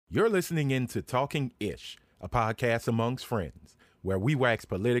You're listening into Talking Ish, a podcast amongst friends, where we wax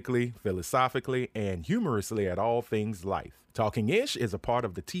politically, philosophically, and humorously at all things life. Talking Ish is a part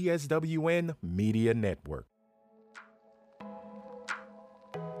of the TSWN Media Network.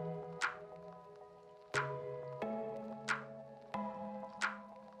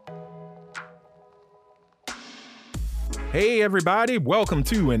 Hey everybody, welcome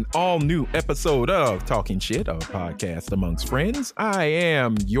to an all-new episode of Talking Shit, a podcast amongst friends. I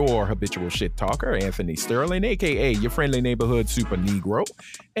am your habitual shit talker, Anthony Sterling, aka your friendly neighborhood super Negro.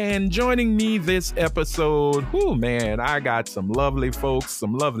 And joining me this episode, I got some lovely folks,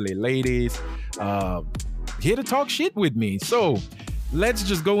 some lovely ladies here to talk shit with me. So let's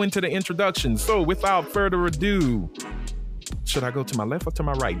just go into the introduction. So without further ado, should I go to my left or to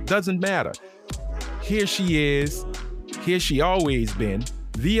my right? Doesn't matter. Here she is. Here she always been,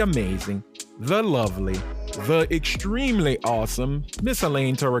 the amazing, the lovely, the extremely awesome Miss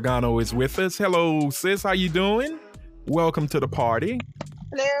Elaine Torregano is with us. Hello, sis. How you doing? Welcome to the party.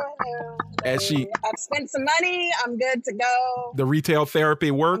 Hello. As she, I've spent some money. I'm good to go. The retail therapy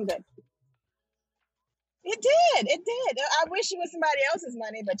worked? I'm good. It did. I wish it was somebody else's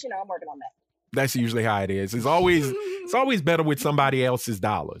money, but I'm working on that. That's usually how it is. It's always better with somebody else's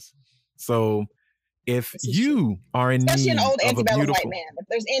dollars. So if you are in especially need an old of a antebellum beautiful white man, if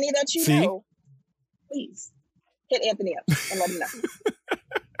there's any that you know, please hit Anthony up and let him know.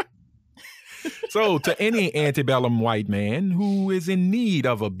 So to any antebellum white man who is in need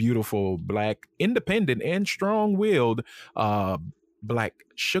of a beautiful, black, independent, and strong-willed black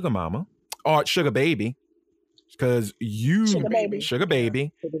sugar mama or sugar baby, because sugar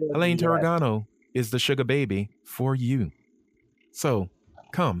baby, Elaine Torregano is the sugar baby for you. So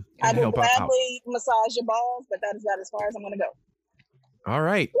come and help out. I will gladly massage your balls, but that is about as far as I'm going to go. All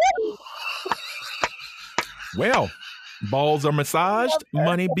right. Well, balls are massaged,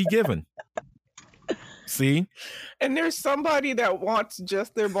 money be given. See? And there's somebody that wants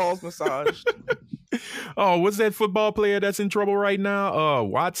just their balls massaged. Oh, what's that football player that's in trouble right now?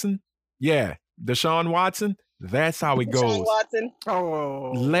 Watson? Yeah, Deshaun Watson. That's how it goes. Deshaun Watson.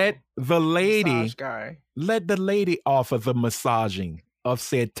 Oh. Let the lady off offer the massaging of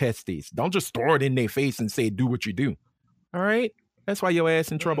said testes. Don't just throw it in their face and say, do what you do. All right? That's why your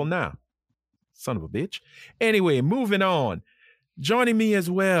ass in trouble now. Son of a bitch. Anyway, moving on. Joining me as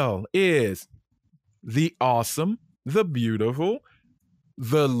well is the awesome, the beautiful,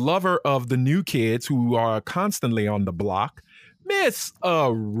 the lover of the new kids who are constantly on the block, Miss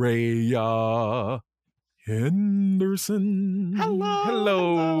Araya Henderson.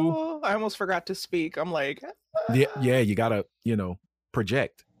 Hello. I almost forgot to speak. I'm like, yeah, you gotta,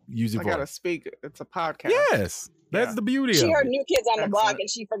 project. Use your voice. I gotta speak. It's a podcast. Yes, that's the beauty of it. She heard New Kids on the Block and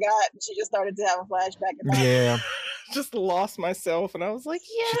she forgot. She just started to have a flashback. Yeah. Just lost myself and I was like,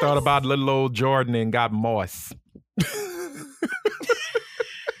 yes. She thought about little old Jordan and got moist.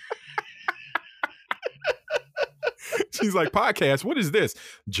 She's like, podcast, what is this?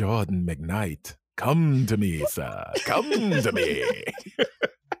 Jordan McKnight. Come to me, sir. Come to me.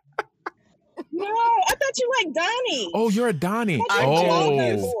 No, I thought you liked Donnie. Oh, you're a Donnie. I'm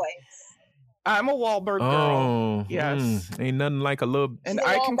a Wahlberg girl. Yes. Ain't nothing like a little. And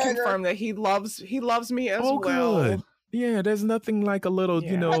I can confirm that he loves me as well. Good. Yeah, there's nothing like a little,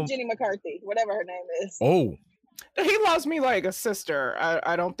 Like Jenny McCarthy, whatever her name is. Oh. He loves me like a sister.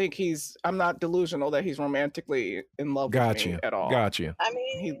 I don't think I'm not delusional that he's romantically in love with me at all. Got you. I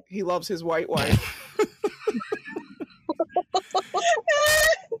mean, he loves his white wife.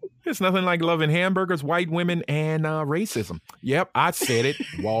 It's nothing like loving hamburgers, white women, and racism. Yep, I said it.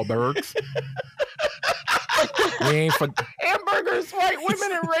 Wahlbergs. We ain't hamburgers, white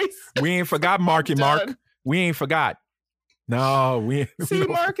women, and race. We ain't forgot Marky Mark. We ain't forgot. No, we see.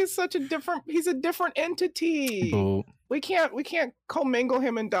 Mark is he's a different entity. Oh. We can't commingle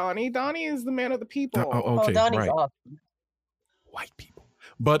him and Donnie. Donnie is the man of the people. Okay, Donnie's awesome. White people.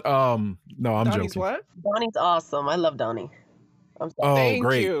 But no, I'm Donnie's joking. What? Donnie's awesome. I love Donnie. Oh, Thank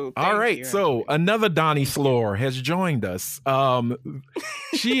great. You. All right. You. So another Donnie Slore has joined us.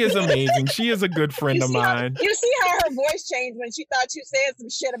 She is amazing. She is a good friend of mine. You see how her voice changed when she thought you said some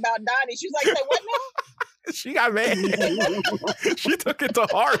shit about Donnie. She was like, say what now? She got mad. She took it to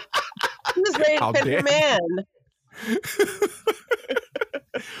heart. She was ready to pick her man.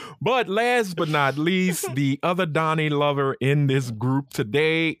 But last but not least, the other Donnie lover in this group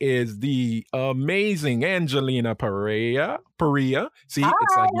today is the amazing Angelina Perea. See, hi,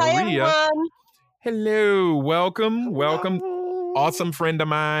 it's like Maria. Everyone. Hello, welcome. Awesome friend of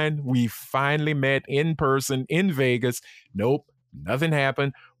mine. We finally met in person in Vegas. Nope, nothing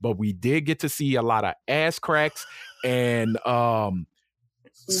happened, but we did get to see a lot of ass cracks and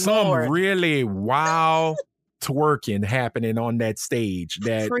some Lord. really wild twerking happening on that stage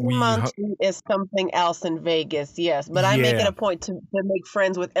that Fremont is something else in Vegas, yes. But I make it a point to make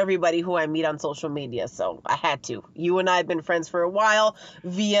friends with everybody who I meet on social media. So I had to. You and I have been friends for a while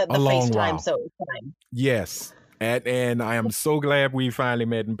via the FaceTime, so it's fine. Yes. And I am so glad we finally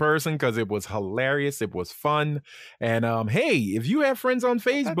met in person because it was hilarious. It was fun. And hey, if you have friends on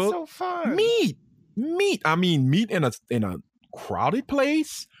Facebook, that's so fun. Meet. I mean, meet in a crowded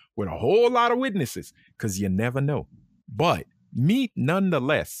place with a whole lot of witnesses, because you never know. But meet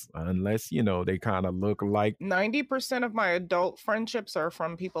nonetheless, unless, you know, they kind of look like 90% of my adult friendships are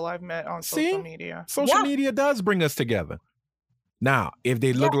from people I've met on social media. Social media does bring us together. Now, if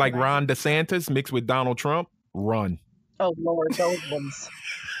they look like Ron DeSantis mixed with Donald Trump, run. Oh, Lord, those ones.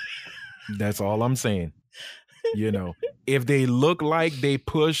 That's all I'm saying. You know, if they look like they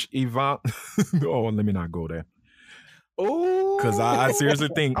push Yvonne, oh, let me not go there. Oh, because I seriously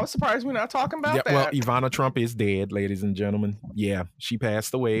think I'm surprised we're not talking about that. Well, Ivana Trump is dead, ladies and gentlemen. Yeah, she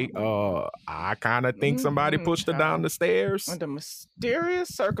passed away. I kind of think somebody pushed her down the stairs under mysterious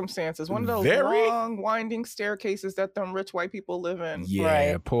circumstances. One of those long, winding staircases that them rich white people live in.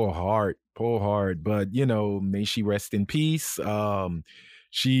 Yeah, poor heart. But you know, may she rest in peace.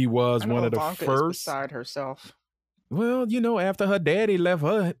 She was one of the Ivanka first. is beside herself. Well, you know, after her daddy left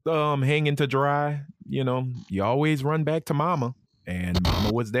her hanging to dry, you know, you always run back to mama, and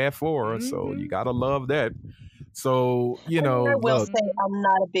mama was there for her. So you gotta love that. So, you know, I will say I'm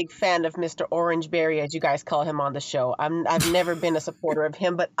not a big fan of Mr. Orangeberry, as you guys call him on the show. I've never been a supporter of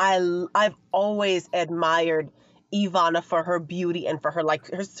him, but I've always admired Ivana for her beauty and for her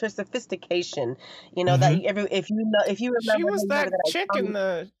her sophistication. You know that if you remember, she was that chick in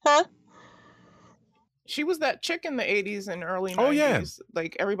the She was that chick in the 80s and early 90s. Oh, yeah.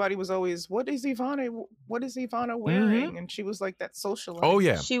 Like, everybody was always, what is Ivana wearing? And she was like that socialite. Oh,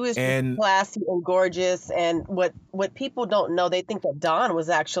 yeah. She was classy and gorgeous. And what people don't know, they think that Dawn was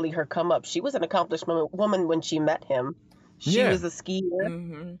actually her come up. She was an accomplished woman when she met him. She was a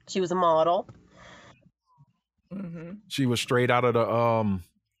skier. She was a model. She was straight out of the,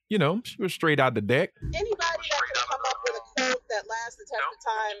 she was straight out the deck. Anybody that can come up with a quote that lasts the test of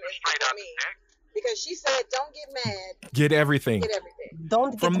time is for me. Because she said, "Don't get mad. Get everything. Get everything."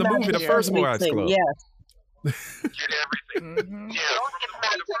 Don't get from the movie, The First Boys Club. Yes. Get everything. Don't get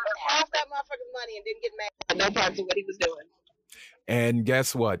mad. He took half that motherfucker's money and didn't get mad. No parts of what he was doing. And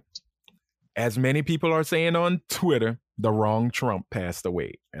guess what? As many people are saying on Twitter, the wrong Trump passed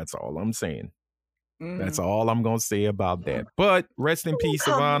away. That's all I'm saying. That's all I'm gonna say about that. But rest in peace,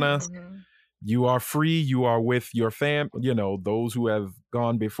 Ivana. You are free. You are with your those who have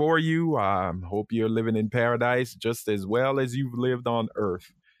gone before you. I hope you're living in paradise just as well as you've lived on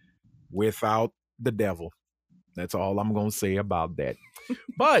earth without the devil. That's all I'm going to say about that.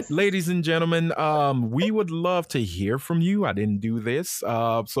 But ladies and gentlemen, we would love to hear from you. I didn't do this.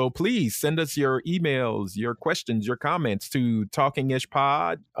 So please send us your emails, your questions, your comments to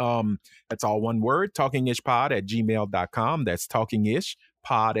talkingishpod. That's all one word, talkingishpod@gmail.com. That's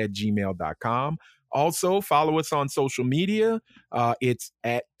talkingishpod@gmail.com. Also follow us on social media. It's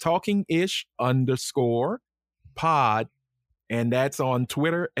at talkingish_pod. And that's on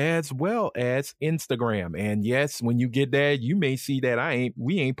Twitter as well as Instagram. And yes, when you get there, you may see that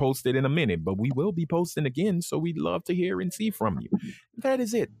we ain't posted in a minute, but we will be posting again. So we'd love to hear and see from you. That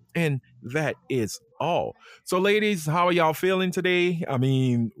is it. And that is all. So ladies, how are y'all feeling today? I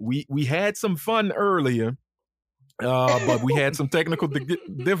mean, we had some fun earlier, but we had some technical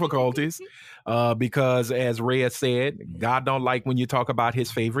difficulties because, as Rhea said, God don't like when you talk about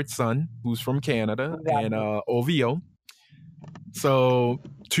his favorite son, who's from Canada, and OVO. So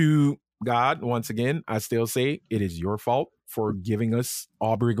to God, once again, I still say it is your fault for giving us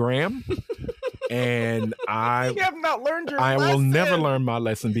Aubrey Graham. And you have not learned your lesson. I will never learn my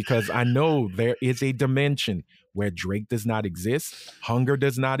lesson because I know there is a dimension where Drake does not exist, hunger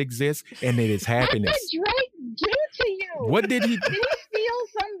does not exist, and it is happiness. What did Drake do to you? What did he? Did he steal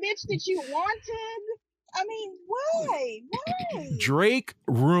some bitch that you wanted? I mean, why? Drake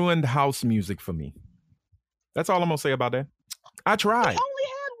ruined house music for me. That's all I'm going to say about that. I tried. He only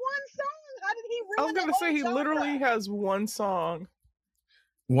had one song. How did he ruin I was going to say he literally has one song.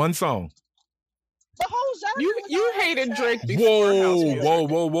 One song. The whole genre. You hated Drake before house music.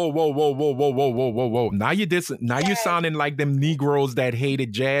 Whoa. Now you're sounding like them Negroes that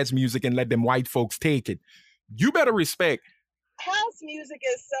hated jazz music and let them white folks take it. You better respect. House music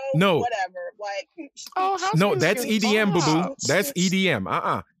is so whatever. Like house no, music that's EDM, boo boo. That's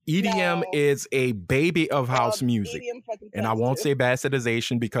EDM. EDM is a baby of house music. And I won't say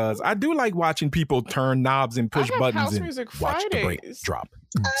bastardization because I do like watching people turn knobs and push buttons house and music watch the Fridays. break drop.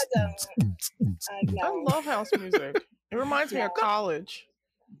 I love house music. It reminds me of college.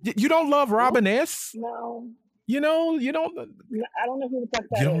 You don't love Robin S? No. You don't. I don't know who the fuck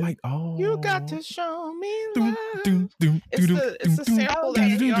that is. You don't like. Oh, you got to show me love. It's the sample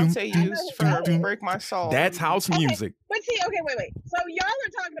that Beyonce used for "Break My Soul." That's house music. But see, okay, wait. So y'all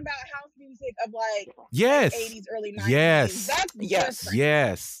are talking about house music of like yes, 80s, early 90s. Yes, that's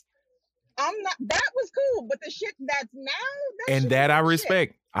yes. I'm not. That was cool, but the shit that's now. And that I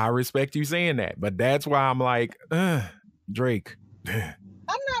respect. Shit. I respect you saying that, but that's why I'm like, Drake.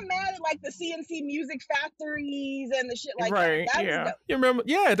 I'm not mad at like the CNC music factories and the shit like right, that. Yeah. You remember,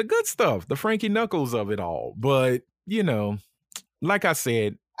 the good stuff, the Frankie Knuckles of it all. But, like I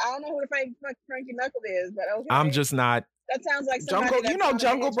said. I don't know who the Frankie Knuckles is, but okay. I'm just not. That sounds like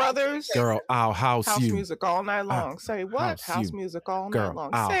Jungle Brothers? Girl, I'll house you. House music all night long. Say what? House music all night long.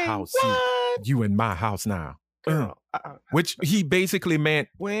 I'll say house what? you in my house now. Girl, which he basically meant.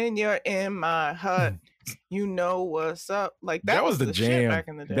 When you're in my hut. You know what's up? Like that was the jam shit back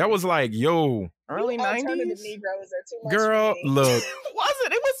in the day. That was like, early 90s. Girl, look. Was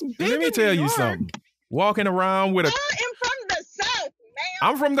it? It was big. Let me tell you something. Walking around with I am from the South, ma'am.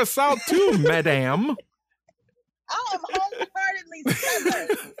 I'm from the South too, madam. I am wholeheartedly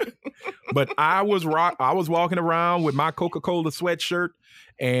Southern. But I was walking around with my Coca-Cola sweatshirt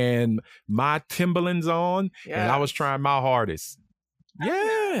and my Timberlands on, and I was trying my hardest.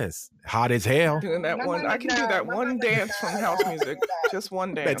 Yes, hot as hell. Doing that one, I can do that one dance from house music. Just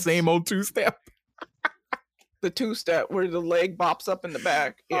one dance. That same old two-step. The two-step where the leg bops up in the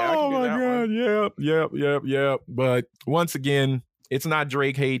back. Yeah, oh I can do my that God! Yep. But once again, it's not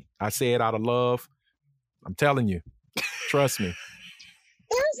Drake hate. I say it out of love. I'm telling you. Trust me.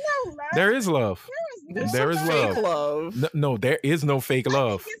 There's no love. There is love. There is fake love. No, there is no fake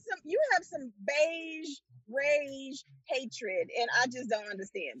love. You have some beige rage hatred, and I just don't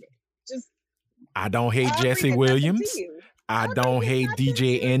understand it. I don't hate Jesse Williams. I don't hate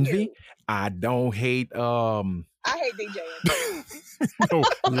DJ Envy. I don't hate I hate DJ Envy. No,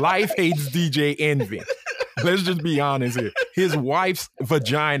 life hates DJ Envy. Let's just be honest here. His wife's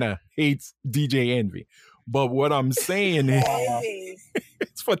vagina hates DJ Envy. But what I'm saying is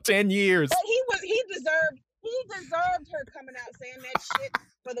it's for 10 years. But he deserved her coming out saying that shit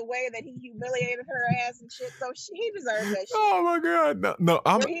for the way that he humiliated her ass and shit. So he deserved that shit. Oh my God. No,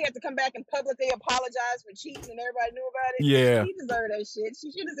 he had to come back and publicly apologize for cheating and everybody knew about it. Yeah. He deserved that shit.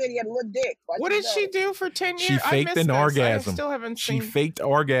 She should have said he had a little dick. What did she do for 10 years? She faked an orgasm. I still haven't seen... She faked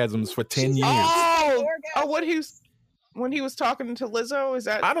orgasms for 10 years. When he was talking to Lizzo, is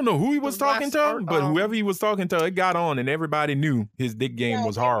that? I don't know who he was talking to, but whoever he was talking to, it got on, and everybody knew his dick game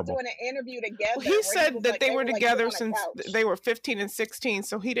was horrible. Doing an interview together. Well, he said that they were together since they were 15 and 16,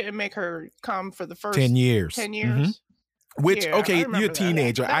 so he didn't make her come for the first 10 years. 10 years. Mm-hmm. Which, okay, you're a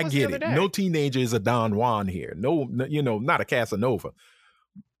teenager. I get it. No teenager is a Don Juan here. No, not a Casanova.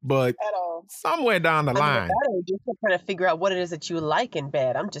 But somewhere down the line, just trying to figure out what it is that you like in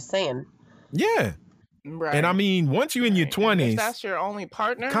bed. I'm just saying. Yeah. Right. And I mean, once you're in your 20s, if that's your only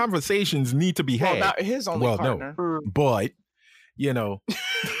partner, conversations need to be had. Well, not his only partner. No,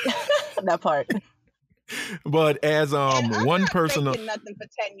 but that part. But as one person, nothing for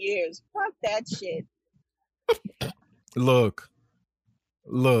 10 years. Fuck that shit. Look,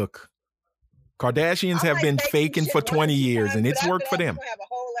 Kardashians have been faking for 20 years, and it's worked for them. Have a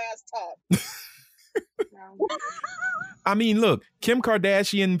whole ass talk. I mean, look, Kim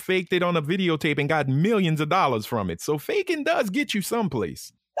Kardashian faked it on a videotape and got millions of dollars from it. So faking does get you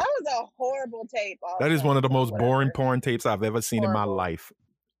someplace. That was a horrible tape. That is one of the most boring porn tapes I've ever seen in my life.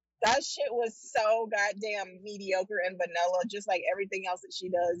 That shit was so goddamn mediocre and vanilla, just like everything else that she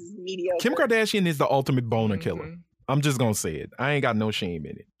does is mediocre. Kim Kardashian is the ultimate boner killer. I'm just going to say it. I ain't got no shame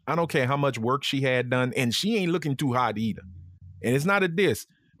in it. I don't care how much work she had done, and she ain't looking too hot either. And it's not a diss.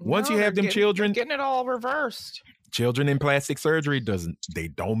 Once you have them children, getting it all reversed. Children in plastic surgery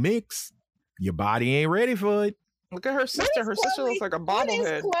don't mix. Your body ain't ready for it. Look at her sister. Her sister looks like a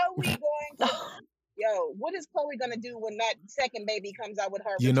bobblehead. What is Chloe gonna do when that second baby comes out with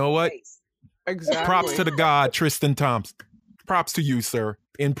her? You know what? Face? Exactly. Props to the god Tristan Thompson. Props to you, sir.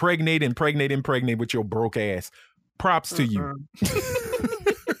 Impregnate with your broke ass. Props to you.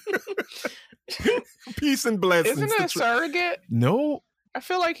 Peace and blessings. Isn't it a surrogate? No. I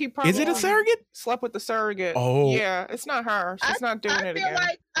feel like he probably... Is it a surrogate? Slept with the surrogate. Oh. Yeah, it's not her. She's not doing it again.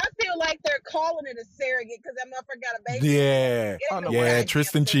 I feel like they're calling it a surrogate because that motherfucker got a baby. Yeah. Yeah,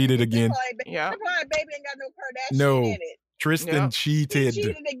 Tristan cheated again. Her baby ain't got no Kardashian No. in it. Tristan cheated. He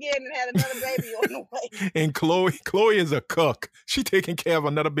cheated again and had another baby on the way. And Chloe is a cuck. She taking care of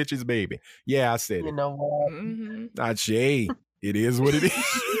another bitch's baby. Yeah, I said You it. know what? Not Shay. It is what it is.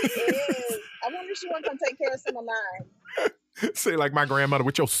 It is. I wonder if she want to come take care of some of mine. Say like my grandmother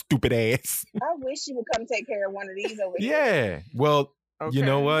with your stupid ass. I wish she would come take care of one of these over here. Yeah. Well, you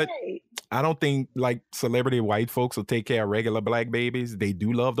know what? Right. I don't think like celebrity white folks will take care of regular black babies. They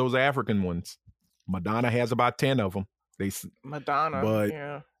do love those African ones. Madonna has about 10 of them. Madonna, but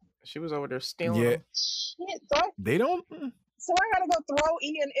yeah, she was over there stealing. Yeah, them. Shit, so they don't. So I gotta go throw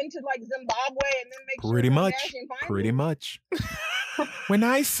Ian into like Zimbabwe and then make Pretty sure much. Kardashian finds Pretty him? much. When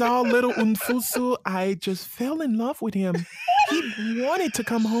I saw little Unfusu, I just fell in love with him. He wanted to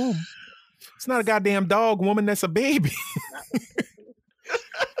come home. It's not a goddamn dog, woman. That's a baby.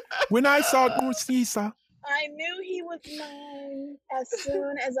 When I saw Ursisa, I knew he was mine as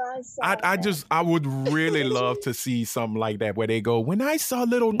soon as I saw him. I would really love to see something like that where they go, when I saw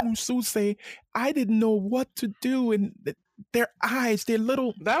little Ursuse, I didn't know what to do. And their eyes, their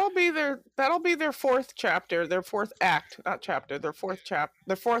little. That'll be their fourth chapter, their fourth act, not chapter, their fourth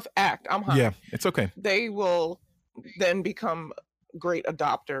act. I'm high. Yeah, it's okay. They will then become great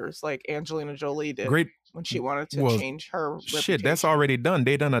adopters like Angelina Jolie did. Great. When she wanted to change her reputation. Shit, that's already done.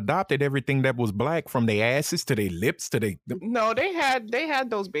 They done adopted everything that was black, from their asses to their lips to their. No, they had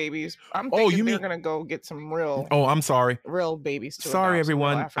those babies. I'm thinking they're gonna go get some real. Oh, I'm sorry. Real babies to sorry, adopt,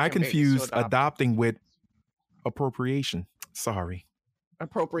 everyone. I confused adopting with appropriation. Sorry.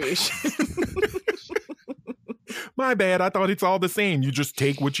 Appropriation. My bad. I thought it's all the same. You just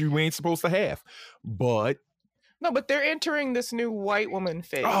take what you ain't supposed to have. But. No, but they're entering this new white woman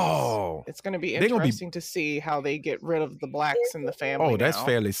phase. Oh, it's going to be interesting to see how they get rid of the blacks in the family. Oh, that's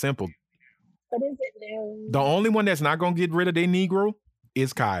fairly simple. What is it now? The only one that's not going to get rid of their Negro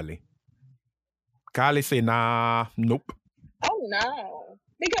is Kylie. Kylie said, nah, nope. Oh, no.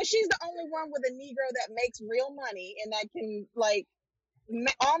 Because she's the only one with a Negro that makes real money and that can, like,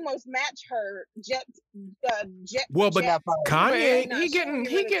 almost match her jet. Well, but Kanye, he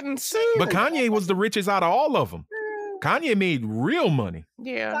getting sued. But Kanye was the richest out of all of them. Kanye made real money.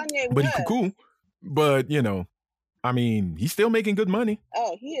 Yeah, but he cool. But you know, I mean, he's still making good money.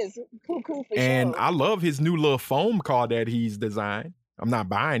 Oh, he is cool for sure. And I love his new little foam car that he's designed. I'm not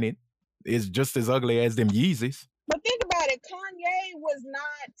buying it. It's just as ugly as them Yeezys. But think about it.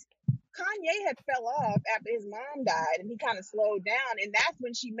 Kanye had fell off after his mom died, and he kind of slowed down. And that's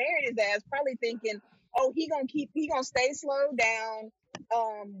when she married his ass, probably thinking, "Oh, he gonna stay slowed down.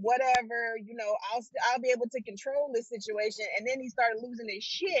 Whatever, you know, I'll be able to control this situation." And then he started losing his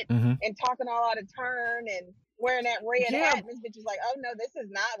shit and talking all out of turn and wearing that red hat. And this bitch was like, "Oh no, this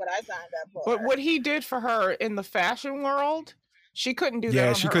is not what I signed up for." But what he did for her in the fashion world. She couldn't do that.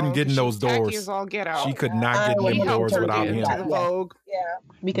 Yeah, she couldn't get in those doors. She could not get in them doors without him. To the Vogue. Yeah,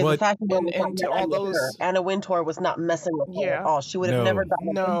 because the fashion world and to all those. Anna Wintour was not messing with her at all. She would have never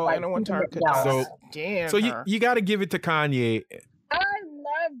gotten. No, Anna Wintour could not. So you got to give it to Kanye. I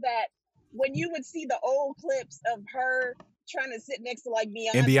love that when you would see the old clips of her trying to sit next to like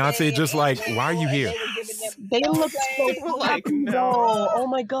Beyonce. And Beyonce just like, why are you here? They look so like, no. Oh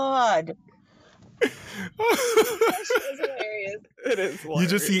my God. It is hilarious. You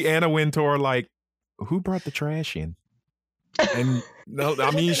just see Anna Wintour like, who brought the trash in? And no,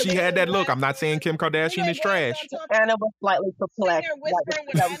 I mean, she had that look. I'm not saying Kim Kardashian is trash. Anna was slightly perplexed. Whispering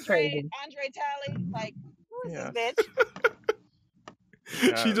with Andre Talley, like, who is this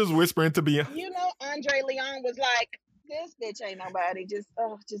bitch? She just whispering to Beyonce. You know, Andre Leon was like, this bitch ain't nobody. Just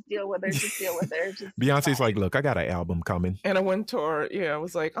deal with her. Just deal with her. Beyonce's like, look, I got an album coming. Anna Wintour,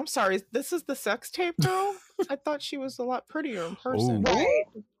 was like, I'm sorry, this is the sex tape girl? I thought she was a lot prettier in person. Right.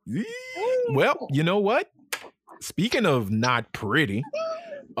 Well, you know what? Speaking of not pretty,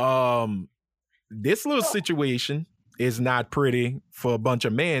 this little situation is not pretty for a bunch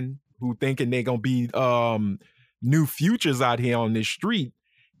of men who thinking they're gonna be new futures out here on this street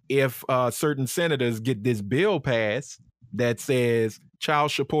if certain senators get this bill passed that says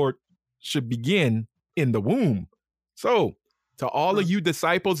child support should begin in the womb. So, to all of you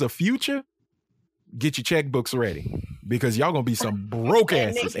disciples of future, get your checkbooks ready because y'all gonna be some broke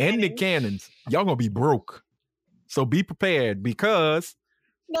asses and Nick Cannons. Y'all gonna be broke. So be prepared because.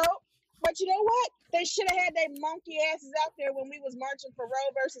 No, but you know what? They should have had their monkey asses out there when we was marching for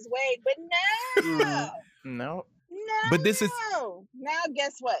Roe versus Wade, but no. No. No. But this is. Now,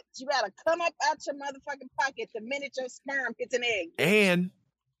 guess what? You gotta come up out your motherfucking pocket the minute your sperm hits an egg. And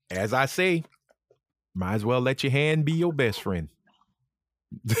as I say, might as well let your hand be your best friend.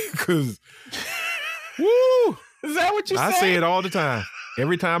 Because, woo! Is that what you say? I say it all the time.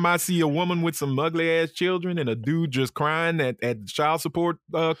 Every time I see a woman with some ugly ass children and a dude just crying at child support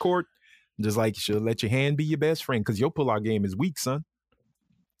court, just like, you should let your hand be your best friend because your pullout game is weak, son.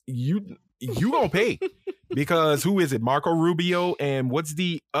 You gonna pay because who is it? Marco Rubio and what's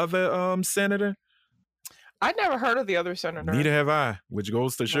the other senator? I'd never heard of the other senator. Neither have I, which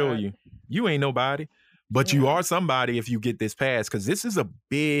goes to show Right. you ain't nobody. But you are somebody if you get this passed, because this is a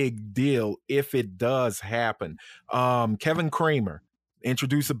big deal if it does happen. Kevin Kramer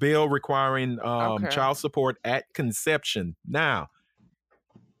introduced a bill requiring child support at conception. Now,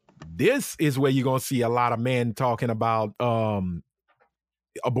 this is where you're going to see a lot of men talking about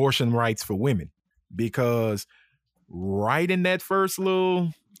abortion rights for women, because right in that first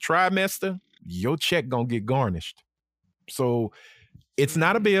little trimester, your check going to get garnished. So it's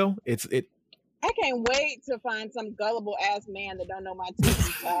not a bill. I can't wait to find some gullible ass man that don't know my TV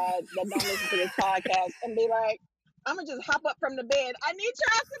side, that don't listen to this podcast, and be like, I'm gonna just hop up from the bed. I need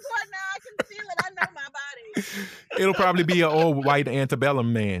child support now. I can feel it. I know my body. It'll probably be an old white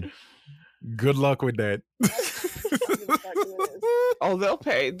antebellum man. Good luck with that. Oh, they'll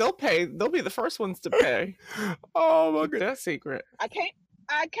pay. They'll pay. They'll be the first ones to pay. Oh my god, that's secret. I can't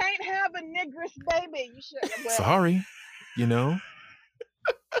have a nigrous baby. You should. Well, sorry, you know.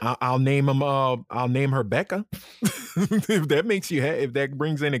 I'll name him. I'll name her Becca. If that makes you, if that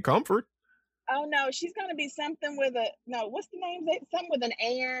brings any comfort. Oh no, she's gonna be something with a no. What's the name? Something with an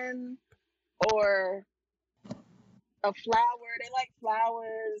Ann or a flower. They like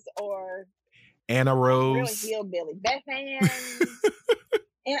flowers or Anna Rose. Real hillbilly. Beth Ann.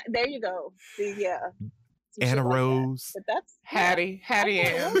 And there you go. See, yeah. Anna Rose. But that's Hattie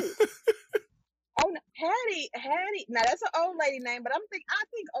Ann. Oh, no, Hattie. Now that's an old lady name, but I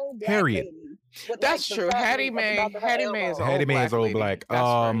think old black Harriet. lady. That's true. Hattie Mae is old black. That's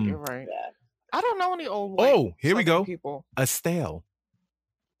right. You're right. Yeah. I don't know any old white. Oh, here we go. People. Estelle.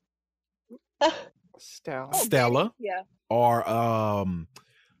 Stella. Yeah. Or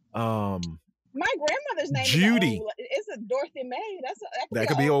my grandmother's name Judy. Is old. It's a Dorothy Mae. That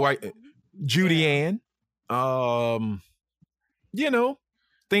could be old white. Judy Ann. You know,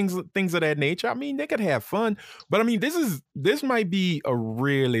 things of that nature. I mean, they could have fun, but I mean, this might be a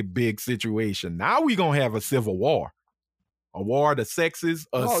really big situation. Now we're gonna have a civil war. A war of the sexes,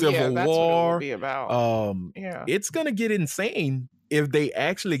 civil that's war. What it will be about. It's gonna get insane if they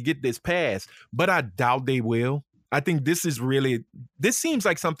actually get this passed, but I doubt they will. I think this seems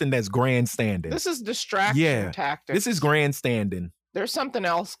like something that's grandstanding. This is distraction tactics. This is grandstanding. There's something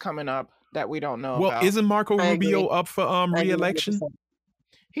else coming up that we don't know about. Well, isn't Marco Rubio up for re-election?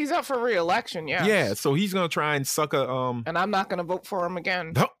 He's up for re-election, yes. Yeah, so he's gonna try and suck a And I'm not gonna vote for him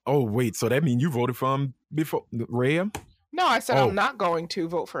again. Oh wait, so that means you voted for him before, Rhea? No, I said I'm not going to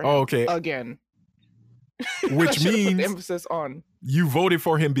vote for him again. Which means emphasis on you voted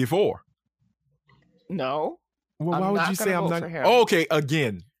for him before. No. Well, why would you say I'm not? Oh, okay,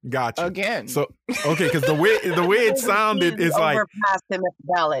 again. Gotcha. Again. So okay, because the way it sounded is like overpassed him at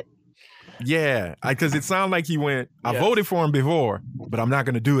the ballot. Yeah, because it sounded like he went, I voted for him before, but I'm not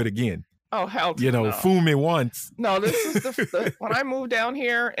going to do it again. Oh, hell no. Fool me once. No, this is the when I moved down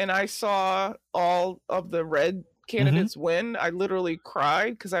here and I saw all of the red candidates win, I literally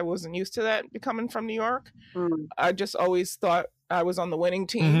cried because I wasn't used to that coming from New York. I just always thought I was on the winning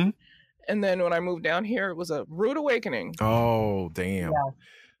team. And then when I moved down here, it was a rude awakening. Oh, damn.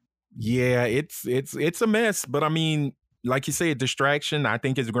 Yeah, it's a mess. But I mean, like you say, distraction, I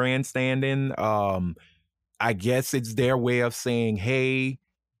think it's grandstanding. I guess it's their way of saying, hey,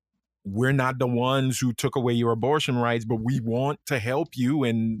 we're not the ones who took away your abortion rights, but we want to help you.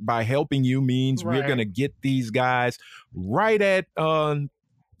 And by helping you means we're going to get these guys right at,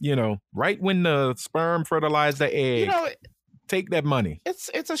 right when the sperm fertilized the egg. Take that money.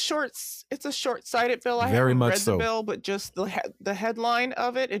 It's a short-sighted bill. I Very haven't much read so. the bill, but just the headline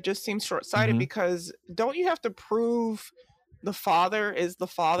of it just seems short-sighted because don't you have to prove the father is the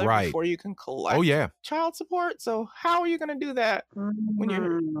father before you can collect child support? So how are you going to do that when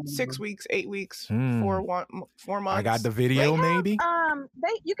you're 6 weeks, 8 weeks, 4 months? I got the video, maybe.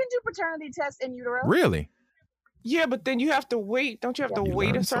 You can do paternity tests in utero. Really? Yeah, but then you have to wait. Don't you have to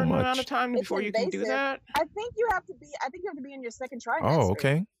wait a certain amount of time before you can do that? I think you have to be in your second trimester. Oh,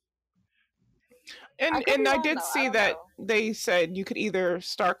 okay. And I did see that they said you could either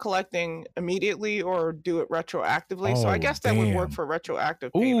start collecting immediately or do it retroactively. So I guess that would work for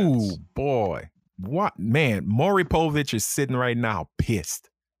retroactive payments. Ooh, boy. What? Man, Maury Povich is sitting right now pissed.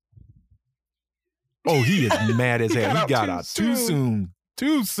 Oh, he is mad as hell. He got out too soon.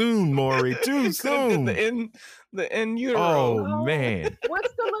 Too soon, Maury. Too soon. The in utero. Oh, man.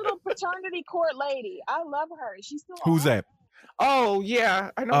 What's the little paternity court lady? I love her. She's still Who's that? Oh yeah,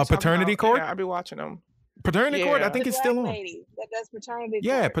 I know. What you're talking Paternity about. Court. Yeah, I'll be watching them. Paternity Court. I Yeah. think The it's black still on. lady that does paternity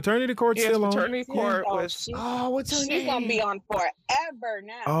Yeah, court. Paternity Court's Yes, still on. paternity court Oh, with she- what's her name? She's gonna be on forever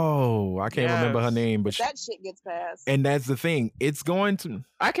now. Oh, I can't remember her Yes. name, but If that shit gets passed. and that's the thing. It's going to.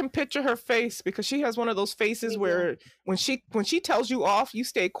 I can picture her face because she has one of those faces Me too. where when she tells you off, you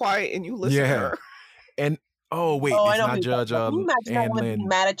stay quiet and you listen to Yeah. her. And wait, I it's know not who Judge Can you imagine that Ann woman being Lynn.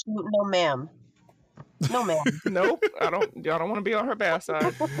 mad at you? No, ma'am. No, ma'am. Nope, I don't want to be on her bad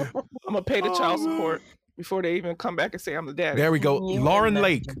side. I'm gonna pay the child Oh, man. support before they even come back and say I'm the daddy. There we go. You Lauren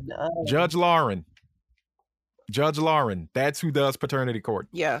Lake, imagine, Judge Lauren. Judge Lauren. That's who does Paternity Court.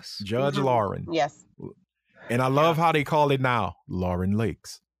 Yes. Judge Mhm. Lauren. Yes. And I love how they call it now, Lauren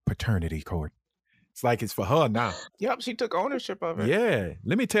Lake's Paternity Court. It's like it's for her now. Yep, she took ownership of it. Yeah.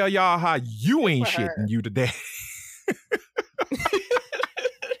 Let me tell y'all how you ain't for her. shitting you today. Good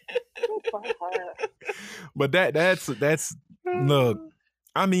for her. But that's look,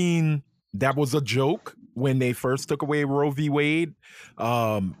 I mean, that was a joke when they first took away Roe v. Wade.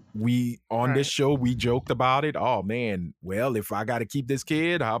 We on this Right. show we joked about it. Oh man, well, if I got to keep this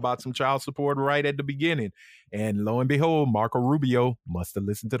kid, how about some child support right at the beginning? And lo and behold, Marco Rubio must have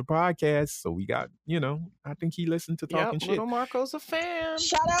listened to the podcast. So we got, I think he listened to Talking Yep, Shit. little Marco's a fan.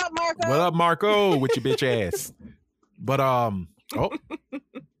 Shout out, Marco. What up, Marco? With your bitch ass. But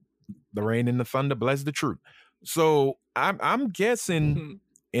the rain and the thunder bless the truth. So I'm guessing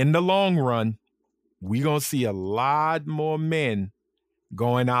in the long run, we gonna see a lot more men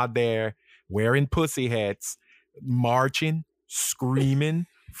going out there wearing pussy hats, marching, screaming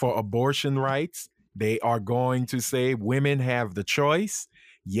for abortion rights. They are going to say women have the choice.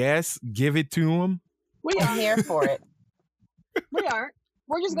 Yes, give it to them. We I'm aren't. here for it. We aren't.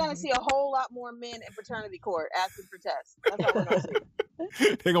 We're just gonna see a whole lot more men in paternity court asking for tests. That's all we're gonna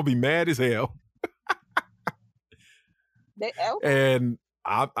see. They're gonna be mad as hell. And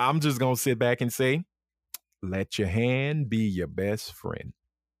I'm just gonna sit back and say, let your hand be your best friend.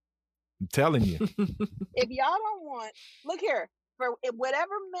 I'm telling you. If y'all don't want, look here, for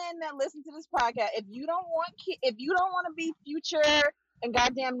whatever men that listen to this podcast, if you don't want to be Future and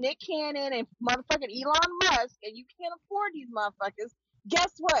goddamn Nick Cannon and motherfucking Elon Musk, and you can't afford these motherfuckers,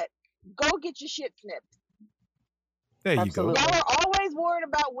 guess what? Go get your shit snipped. There you Absolutely. go. Y'all are always worried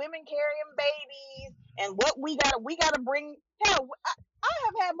about women carrying babies and what we gotta bring. Hell, I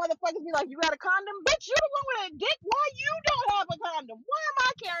have had motherfuckers be like, "You got a condom, bitch? You're the one with a dick. Why you don't have a condom? Why am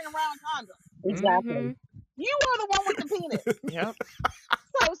I carrying around condoms? Exactly. Mhm. You are the one with the penis." Yep.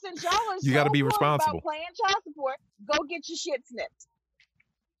 So since y'all are You gotta be worried responsible. about paying child support, go get your shit snipped.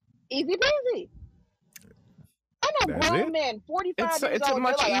 Easy peasy. I know That's grown it. men, 45 years It's a old,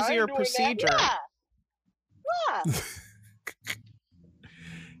 much they're like, "I ain't easier doing that." procedure. Why?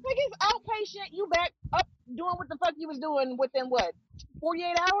 Like it's outpatient. You back up doing what the fuck you was doing within what?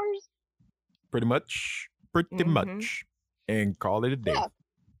 48 hours? Pretty much. Mhm. Much. And call it a day. Yeah.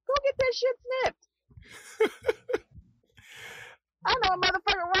 Go get that shit snipped. I know a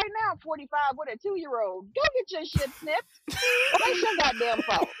motherfucker right now, 45, with a 2-year-old. Go get your shit snipped. That's your goddamn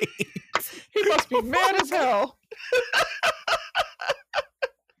fault. He must be mad as hell.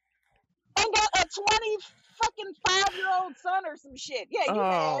 And got a 20 fucking 5-year-old son or some shit. Yeah, you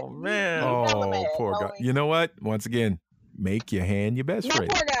mad. Oh man. You hella Oh, mad, poor guy. homie. You know what? Once again, make your hand your best No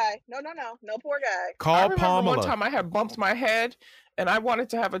friend. poor guy. No poor guy. I Call remember one Pamela. time I had bumped my head and I wanted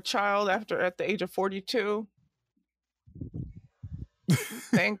to have a child at the age of 42.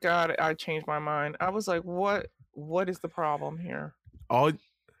 Thank God I changed my mind. I was like, what is the problem here? All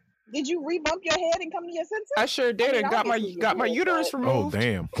Did you rebump your head and come to your senses? I sure did, and got obviously you my did, uterus but- removed. oh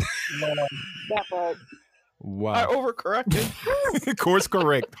damn. That part. I Wow. overcorrected. Course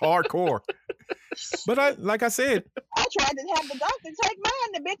correct. Hardcore. But like I said, I tried to have the doctor take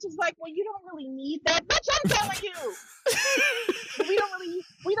mine. The bitch was like, "Well, you don't really need that." Bitch, I'm telling you. we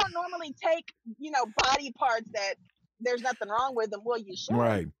don't normally take, body parts that there's nothing wrong with them. Well, you should.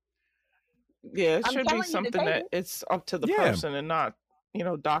 right. Yeah, it I'm should telling be you to something take that it. it's up to the Yeah. person and not,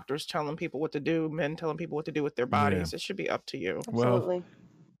 doctors telling people what to do, men telling people what to do with their bodies. It should be up to you. Well, Absolutely.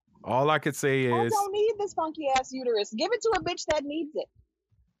 all I could say I is don't need this funky ass uterus. Give it to a bitch that needs it.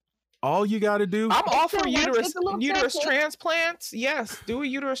 all you got to do. I'm all still for works. It's a little uterus sensitive. transplants. Yes, do a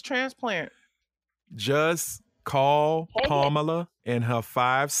uterus transplant. Just call Hey. Pamela and her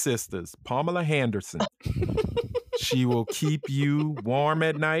 5 sisters, Pamela Henderson. She will keep you warm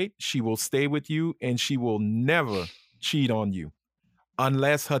at night. She will stay with you, and she will never cheat on you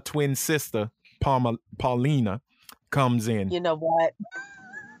unless her twin sister, Paulina, comes in. You know what?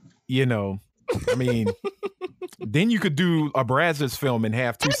 I mean, then you could do a Brazzers film and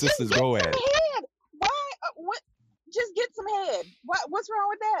have 2 Just sisters get go some at it. head. Why? What? Just get some What's wrong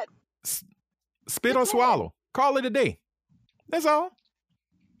with that? Spit or swallow. Call it a day. That's all.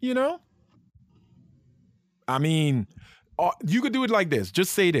 You know? I mean, you could do it like this.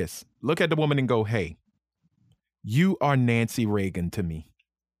 Just say this. Look at the woman and go, hey, you are Nancy Reagan to me.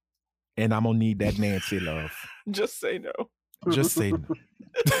 And I'm going to need that Nancy love. Just say no. Just say no.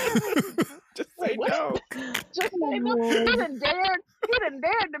 Just say no. Just say no. You done dared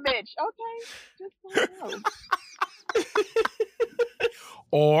the bitch. Okay. Just say no.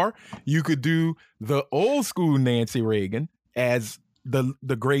 Or you could do the old school Nancy Reagan, as the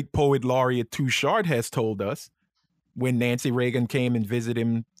great poet laureate Too Short has told us. When Nancy Reagan came and visited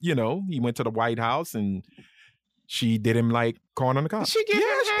him, you know, he went to the White House and she did him like corn on the cob. She gave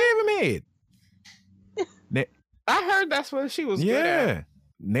him head. I heard that's what she was good at.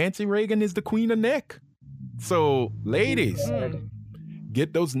 Nancy Reagan is the queen of neck. So, ladies,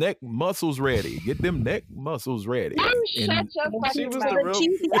 get those neck muscles ready. Get them neck muscles ready. Shut your fucking mouth.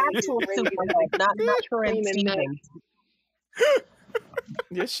 She's the actual Superman, not Trent Stevens.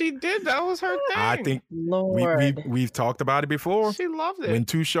 Yes, she did. That was her thing. I think we've talked about it before. She loved it. When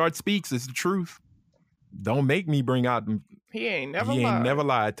Too Short speaks, it's the truth. Don't make me bring out. He ain't never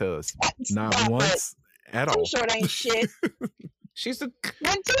lied to us. Not once at all. Too Short ain't shit. She's the.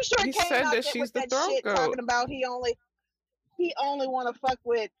 When Too Short He came said out that there she's with the that throat shit goat. talking about he only want to fuck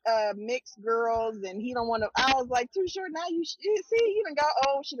with mixed girls and he don't want to. I was like, Too Short, now you see, you done got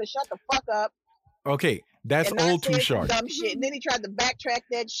old. Should have shut the fuck up. Okay, that's and old Too Short. Dumb shit. And then he tried to backtrack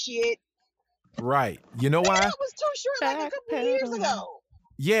that shit. Right. You know why? That was Too Short like a couple of years ago.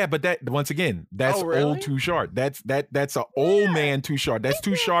 Yeah, but that once again, that's really? old Too Short. That's an old man Too Short. That's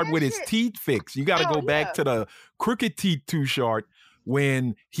Too Short with his teeth fixed. You got to go back to the crooked teeth Too Short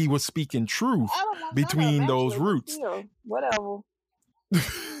when he was speaking truth between those roots. Whatever.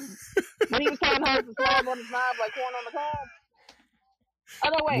 When he was telling her to slab on his knob like corn on the cob. Oh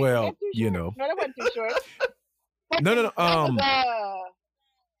no, wait. Well, you know. No, that wasn't Too Short. No.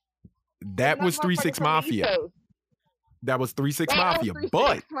 That was 3-6 Mafia. That was 3-6 Mafia.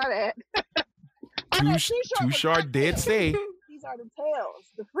 But Too Short did say these are the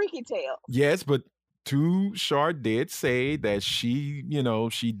tales, the freaky tales. Yes, but Too Short did say that she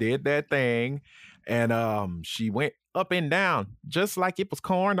did that thing and she went up and down just like it was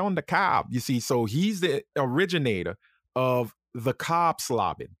corn on the cob. You see, so he's the originator of the cob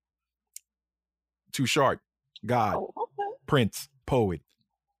slobbing. Too Short, God, Prince, poet.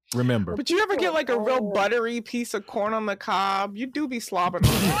 Remember. But you ever get like a real buttery piece of corn on the cob? You do be slobbing on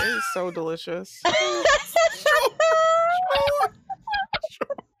it. It is so delicious.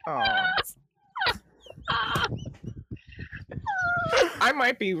 I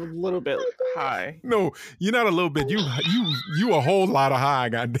might be a little bit high. No, you're not a little bit. You a whole lot of high,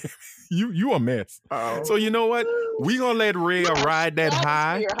 goddamn. You a mess. So you know what? We gonna let Rhea ride that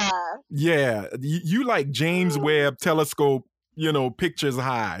high. Yeah, you like James Webb telescope, pictures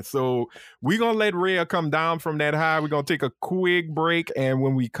high. So we gonna let Rhea come down from that high. We're gonna take a quick break, and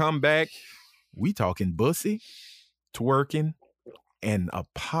when we come back, we talking bussy, twerking, and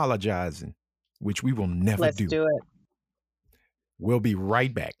apologizing, which we will never Let's do it. We'll be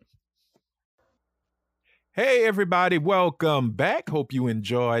right back. Hey, everybody. Welcome back. Hope you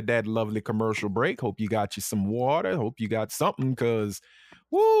enjoyed that lovely commercial break. Hope you got you some water. Hope you got something because,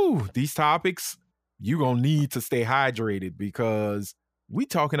 these topics, you're going to need to stay hydrated because we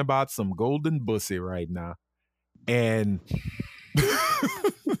talking about some golden bussy right now. And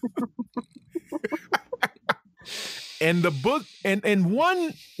and the book and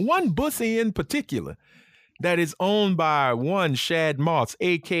one bussy in particular that is owned by one Shad Moss,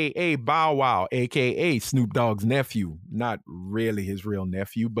 a.k.a. Bow Wow, a.k.a. Snoop Dogg's nephew. Not really his real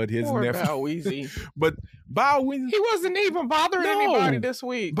nephew, but his Poor nephew. Bow Weezy. But Bow Weezy... He wasn't even bothering anybody this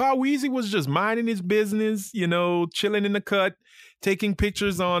week. Bow Weezy was just minding his business, chilling in the cut, taking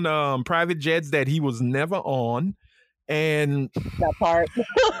pictures on private jets that he was never on. And... That part.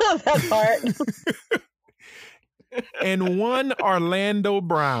 That part. And one Orlando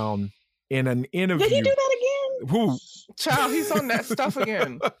Brown in an interview... Did he do that again? Who? Child, he's on that stuff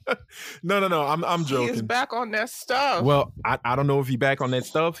again. No. I'm joking. He is back on that stuff. Well, I don't know if he's back on that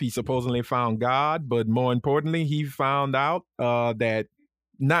stuff. He supposedly found God, but more importantly, he found out that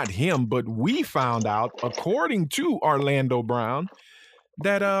not him, but we found out, according to Orlando Brown,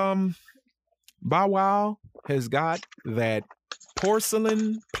 that Bow Wow has got that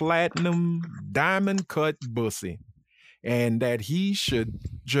porcelain, platinum, diamond cut bussy, and that he should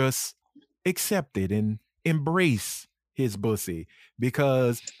just accept it and embrace his bussy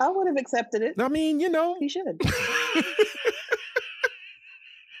because I would have accepted it. I mean, he should.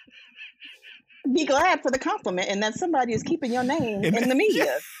 be glad for the compliment and that somebody is keeping your name in the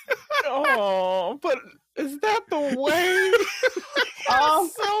media. Oh, but is that the way?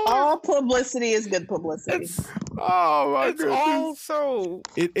 All publicity is good publicity. Oh my It's goodness. all so.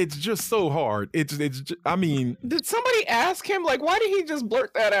 It's just so hard. It's just, I mean, Did somebody ask him, like, why did he just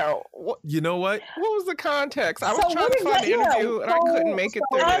blurt that out? you know what? What was the context? I was So trying what to is find that? the interview and I couldn't make it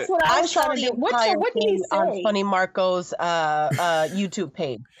through That's it. what I I was saw trying to the do. entire What did he thing on say? Funny Marco's YouTube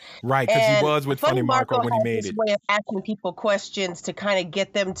page. Right, because he And was with Funny Marco when he has made this it. way of asking people questions to kind of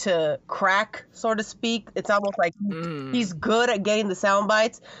get them to crack, so to speak. It's almost like he's good at getting the sound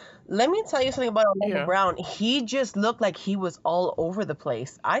bites. Let me tell you something about Orlando Brown. He just looked like he was all over the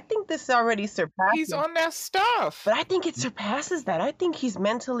place. I think this already surpasses. He's on that stuff. But I think it surpasses that. I think he's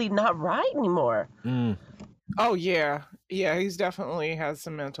mentally not right anymore. Oh, yeah. Yeah, he's definitely has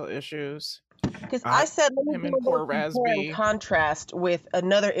some mental issues. Because I said, let him me and do a poor little compare Raspy. and contrast with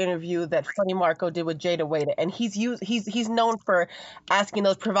another interview that Funny Marco did with Jada Wada, and he's known for asking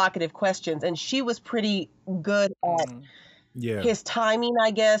those provocative questions, and she was pretty good at his timing,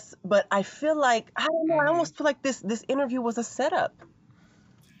 I guess. But I feel like I don't know. I almost feel like this interview was a setup.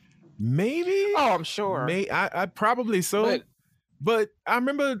 Maybe. Oh, I'm sure. I probably so. But I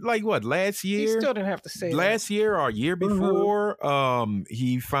remember, like, what, last year? He still didn't have to say last year or year before,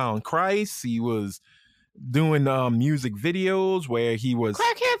 he found Christ. He was doing music videos where he was.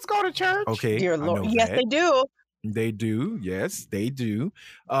 Crackheads go to church. Okay, Dear I Lord, know yes, that. they do. They do, yes, they do.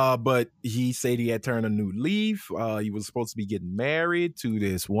 But he said he had turned a new leaf. He was supposed to be getting married to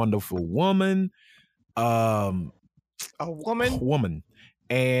this wonderful woman. A woman?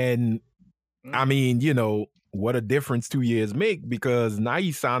 And I mean, you know, what a difference 2 years make, because now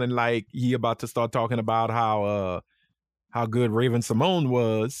he's sounding like he about to start talking about how good Raven Simone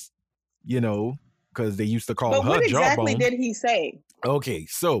was, you know, because they used to call her what exactly Jawbone. did he say? Okay,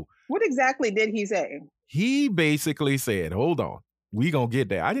 so what exactly did he say? He basically said, hold on, we gonna get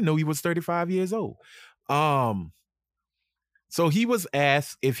there. I didn't know he was 35 years old. So he was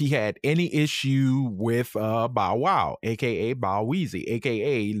asked if he had any issue with Bow Wow, aka Bow Weezy,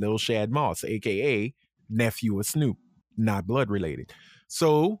 aka Lil Shad Moss, aka nephew of Snoop, not blood related.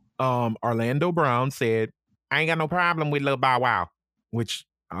 So Orlando Brown said, I ain't got no problem with Lil Bow Wow, which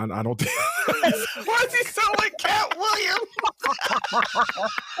I don't think. Why does he sound like Cat Williams?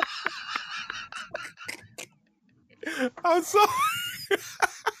 I'm sorry.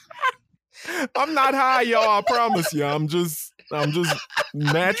 I'm not high, y'all. I promise you. I'm just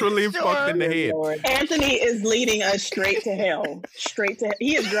naturally fucked in the head. Lord. Anthony is leading us straight to hell.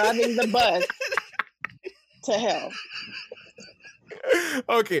 He is driving the bus to hell.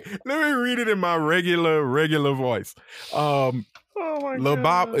 Okay, let me read it in my regular voice. Lil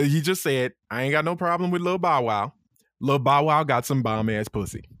Bow, he just said, I ain't got no problem with Lil Bow Wow. Lil Bow Wow got some bomb ass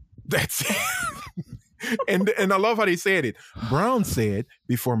pussy. That's it. And I love how they said it. Brown said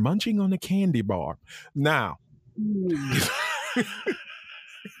before munching on a candy bar. Now,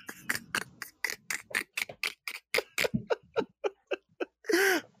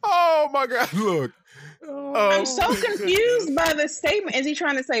 oh my God! Look, I'm so confused by the statement. Is he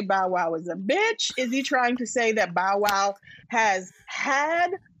trying to say Bow Wow is a bitch? Is he trying to say that Bow Wow has had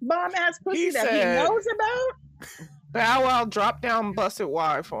bomb ass pussy that he knows about? Bow Wow dropped down busted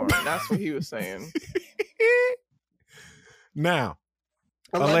wide for him. That's what he was saying. Now,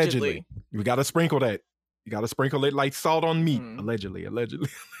 allegedly, we got to sprinkle that. You got to sprinkle it like salt on meat. Allegedly.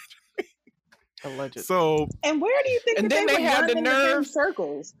 So, and where do you think and that then they had the nerve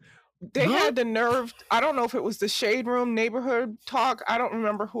circles? They had the nerve. I don't know if it was the Shade Room neighborhood talk. I don't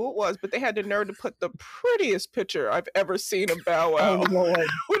remember who it was, but they had the nerve to put the prettiest picture I've ever seen of Bow Wow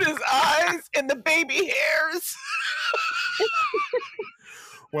with his eyes and the baby hairs.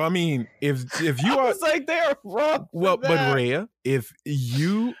 Well, I mean, if you are like they're wrong. Well, but Rhea, if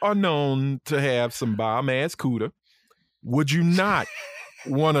you are known to have some bomb ass cooter, would you not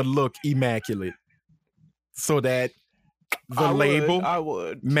want to look immaculate so that the label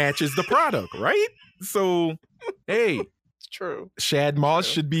matches the product, right? So, hey, it's true. Shad Moss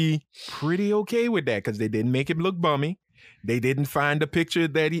should be pretty okay with that because they didn't make him look bummy. They didn't find a picture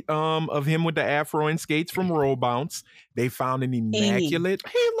that of him with the afro and skates from Roll Bounce. They found an immaculate.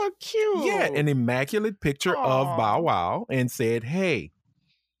 He looked cute. Yeah, an immaculate picture of Bow Wow and said, "Hey,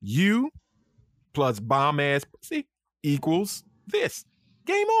 you plus bomb ass pussy equals this.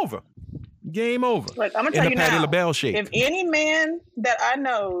 Game over. Game over." Look, I'm gonna tell you Patty now. LaBelle shape. If any man that I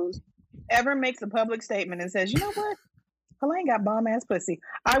know ever makes a public statement and says, "You know what? Well, I ain't got bomb ass pussy,"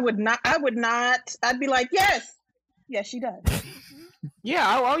 I would not. I'd be like, "Yes, she does."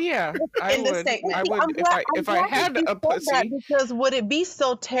 Yeah. Oh, yeah. I In this would. statement. I would if I had a pussy. Because would it be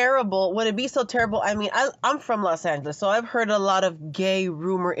so terrible? Would it be so terrible? I mean, I'm from Los Angeles, so I've heard a lot of gay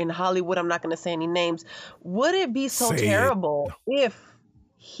rumor in Hollywood. I'm not going to say any names. Would it be so Say it. terrible if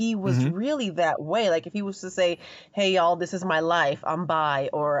he was really that way? Like if he was to say, "Hey, y'all, this is my life. I'm bi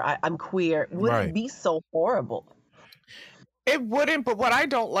or I'm queer." Would it be so horrible? It wouldn't, but what I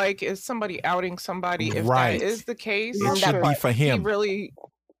don't like is somebody outing somebody. If that is the case, it should be for him.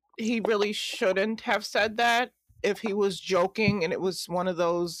 He really shouldn't have said that. If he was joking and it was one of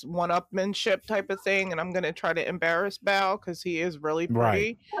those one-upmanship type of thing, and I'm going to try to embarrass Bao because he is really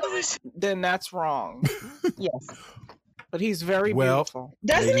pretty, then that's wrong. Yes. But he's very beautiful.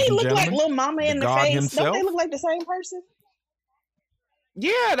 Doesn't he look like Lil Mama in the face? Himself? Don't they look like the same person?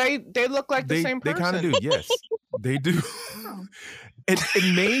 Yeah, they look like the same person. They kind of do, yes. They do. And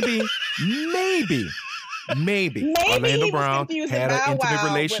maybe Orlando Brown had an intimate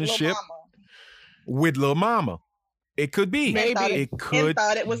relationship with Lil Mama. It could be. Maybe. It could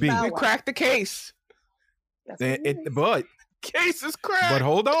be. We cracked the case. But case is cracked. But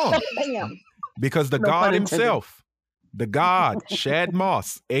hold on. Because the God himself, the God, Shad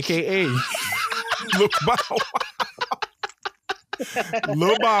Moss, a.k.a.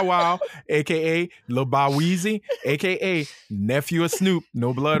 Lil Bow Wow, a.k.a. Lil Bow Weezy, a.k.a. nephew of Snoop,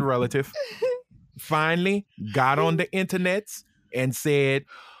 no blood relative, finally got on the internets and said,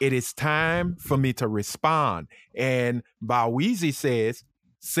 it is time for me to respond. And Bow Weezy says,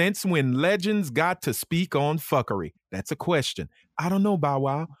 since when legends got to speak on fuckery? That's a question. I don't know, Bow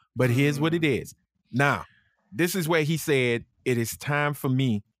Wow, but here's what it is. Now, this is where he said, it is time for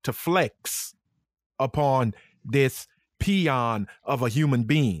me to flex upon this peon of a human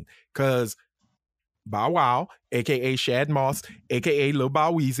being, because Bow Wow, aka Shad Moss, aka Lil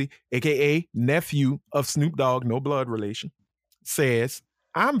Bow Weezy, aka nephew of Snoop Dogg, no blood relation, says,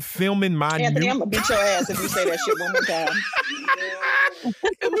 I'm filming my Anthony, I'm gonna beat your ass if you say that shit one more time.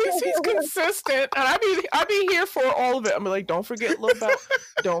 At least he's consistent, and I be here for all of it. I'm like, don't forget Lil Bow,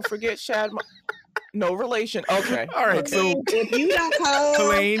 don't forget Shad Moss. No relation. Okay. All right. So if you don't call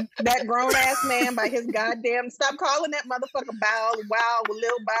that grown ass man by his goddamn, stop calling that motherfucker Bow Wow with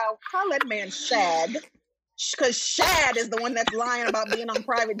Lil Bow. Call that man Shad, because Shad is the one that's lying about being on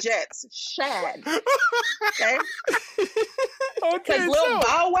private jets. Shad. Okay. Because Lil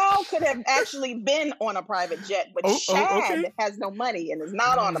Bow Wow could have actually been on a private jet, but Shad has no money and is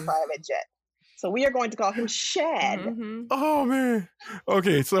not on a private jet. So we are going to call him Shad. Mm-hmm. Oh man.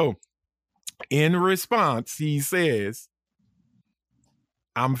 Okay. So. In response, he says,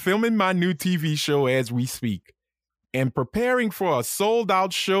 I'm filming my new TV show as we speak and preparing for a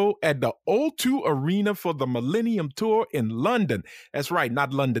sold-out show at the O2 Arena for the Millennium Tour in London. That's right,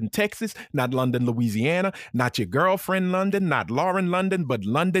 not London, Texas, not London, Louisiana, not your girlfriend London, not Lauren London, but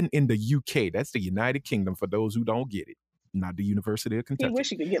London in the UK. That's the United Kingdom for those who don't get it. Not the University of Kentucky. I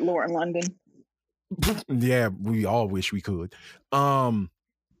wish you could get Lauren London. Yeah, we all wish we could.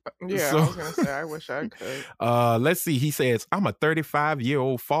 Yeah, so, I was gonna say I wish I could. Let's see. He says, I'm a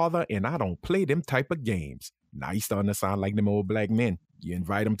 35-year-old father and I don't play them type of games. Now he's starting to sound like them old black men. You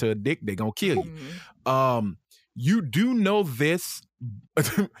invite them to a dick, they're gonna kill you. Mm-hmm. You do know this.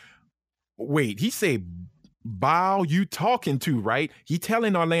 Wait, he said, Bow, you talking to, right? He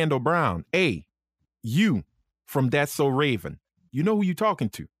telling Orlando Brown, hey, you from That's So Raven, you know who you talking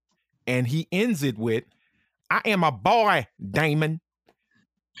to. And he ends it with, I am a boy, Damon.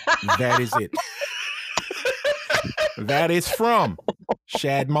 That is it. That is from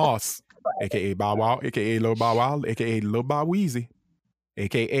Shad Moss, a.k.a. Bow Wow, a.k.a. Lil Bow Wow, a.k.a. Lil Bow Weezy,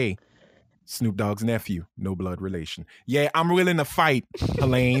 a.k.a. Snoop Dogg's nephew, no blood relation. Yeah, I'm willing to fight,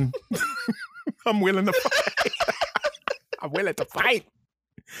 Helene. I'm willing to fight. I'm willing to fight.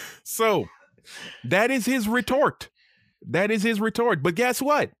 So, that is his retort. That is his retort. But guess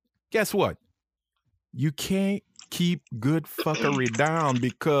what? Guess what? You can't keep good fuckery down,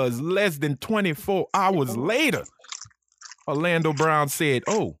 because less than 24 hours later, Orlando Brown said,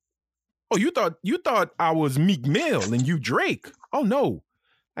 oh, you thought I was Meek Mill and you Drake. Oh no,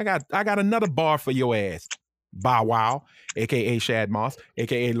 I got another bar for your ass. Bow Wow, aka Shad Moss,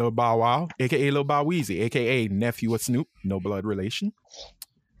 aka Lil Bow Wow, aka Lil Bow Weezy, aka nephew of Snoop, no blood relation.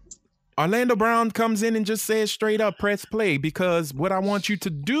 Orlando Brown comes in and just says straight up, press play, because what I want you to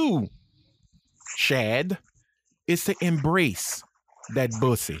do, Shad, is to embrace that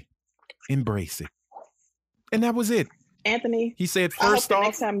pussy. Embrace it. And that was it. Anthony, he said, first off,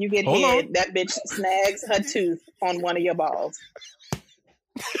 next time you get hit, that bitch snags her tooth on one of your balls.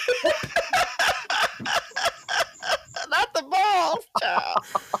 Not the balls, child.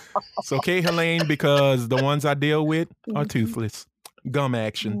 It's okay, Helene, because the ones I deal with are toothless. Gum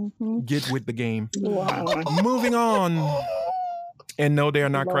action. Mhm. Get with the game. Wow. Moving on. And no, they're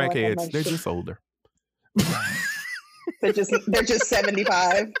not Lord have crackheads. They're mercy. just older. They're just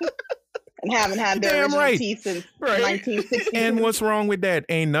 75 and haven't had their Damn original right. teeth since Right. 1960. And what's wrong with that?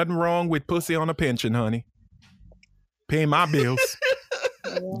 Ain't nothing wrong with pussy on a pension, honey. Pay my bills.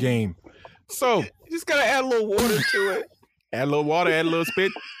 Game. So, You just gotta add a little water to it. add a little water, add a little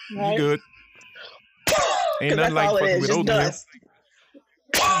spit. Right? You good. Ain't 'Cause nothing that's like all it fucking is, with just oatmeal. dust.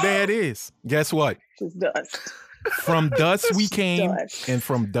 There it is. Guess what? Just dust. From dust we came, Dust. and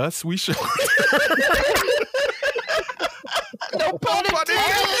from dust we shall. No pun intended.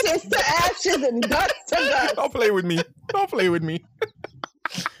 Ashes to ashes and dust to dust. Don't play with me. Don't play with me.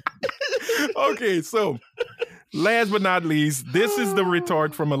 Okay, so last but not least, this is the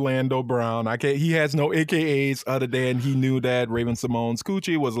retort from Orlando Brown. He has no AKAs other than he knew that Raven Simone's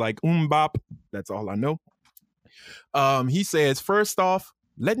coochie was like bop. That's all I know. He says, first off,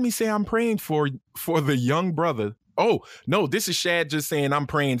 let me say I'm praying for the young brother. Oh, no, this is Shad just saying I'm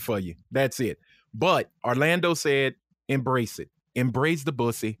praying for you. That's it. But Orlando said, embrace it. Embrace the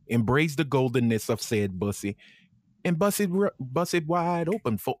bussy. Embrace the goldenness of said bussy. And bust it wide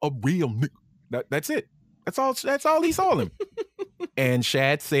open for a real nigga. That's it. That's all he saw him. And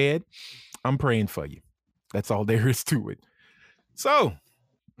Shad said, I'm praying for you. That's all there is to it. So,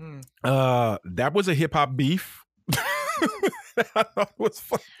 that was a hip-hop beef. I thought was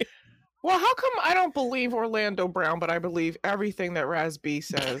funny. Well, how come I don't believe Orlando Brown, but I believe everything that Raz B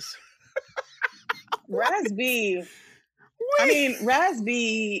says? Raz B. I mean, Raz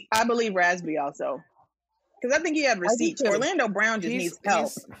B. I believe Raz B also. Because I think he had receipts. Orlando Brown just needs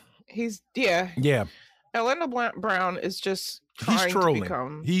help. Yeah. Orlando Brown is just trying trolling. to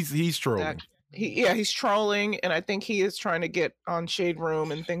become. He's trolling. He's trolling, and I think he is trying to get on Shade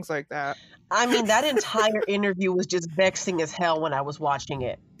Room and things like that. I mean, that entire interview was just vexing as hell when I was watching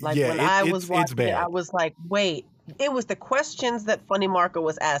it. Like I was watching it, I was like, wait. It was the questions that Funny Marco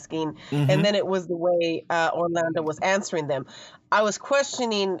was asking, and then it was the way Orlando was answering them. I was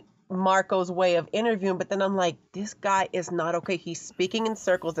questioning Marco's way of interviewing, but then I'm like, this guy is not okay. He's speaking in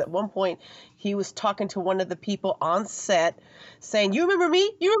circles. At one point, he was talking to one of the people on set saying, you remember me?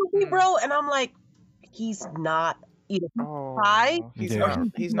 You remember me, bro? And I'm like, he's not either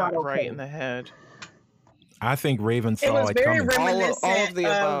he's not okay. right in the head. I think Raven saw it was very coming. reminiscent all of the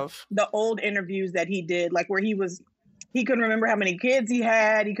above. The old interviews that he did, like where he couldn't remember how many kids he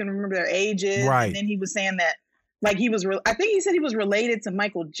had, he couldn't remember their ages, right. And then he was saying that, like I think he said he was related to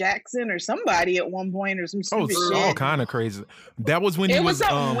Michael Jackson or somebody at one point or some stupid shit. All kind of crazy. That was when it he was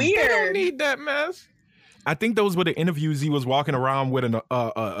something weird. They don't need that mess. I think those were the interviews he was walking around with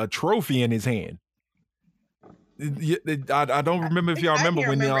a trophy in his hand. I don't remember if y'all remember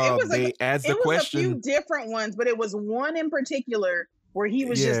when they asked the question. It was a few different ones, but it was one in particular where he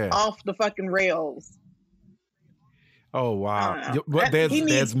was just off the fucking rails. Oh wow! But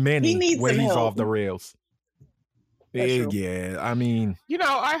there's many where he's off the rails. Yeah, I mean,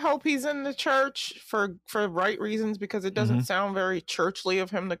 I hope he's in the church for right reasons, because it doesn't sound very churchly of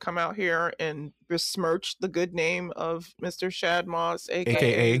him to come out here and besmirch the good name of Mr. Shad Moss,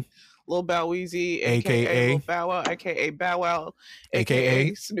 aka Lil Bow Weezy, aka Lil Bow Wow, aka Bow Wow,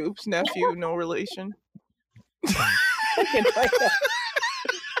 aka Snoop's nephew, no relation. Thank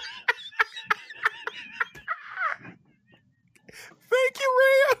you,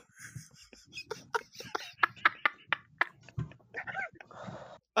 Rhea.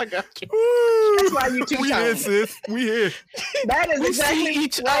 I got you. That's why you two We here, sis. We here. That is exactly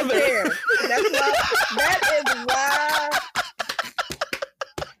each right other. there. That is why.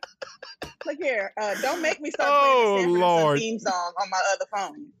 Look here. Don't make me start playing the San Francisco theme song on my other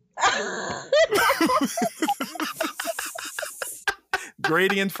phone.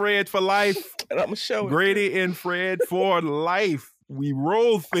 Grady and Fred for life. And I'm gonna show Grady and Fred for life. We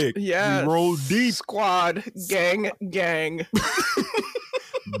roll thick. Yeah. We roll deep. Squad. Gang.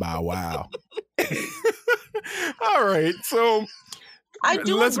 Bow wow. All right. So I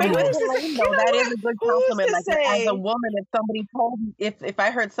do agree with Elaine, though. That is a good compliment. Like, as a woman, if somebody told me, if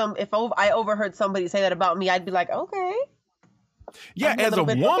I overheard somebody say that about me, I'd be like, okay. Yeah, as a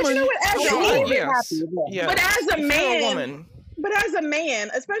woman. But as a man,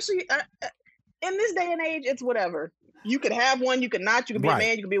 especially in this day and age, it's whatever. You could have one, you could not. You could be a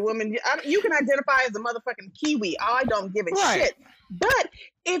man, you could be a woman. You can identify as a motherfucking Kiwi. I don't give a shit. But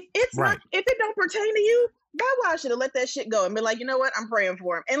if it's not, if it don't pertain to you, Bow Wow should have let that shit go and be like, you know what? I'm praying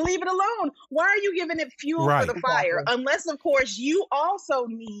for him and leave it alone. Why are you giving it fuel Right. for the fire? Unless, of course, you also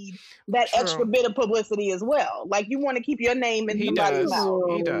need that True. extra bit of publicity as well. Like you want to keep your name in He somebody's does. mouth.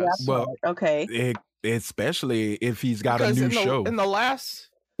 He does. That's Well, right. Okay. Especially if he's got Because a new show. in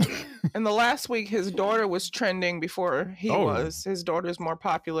the last week, his daughter was trending before he was. His daughter's more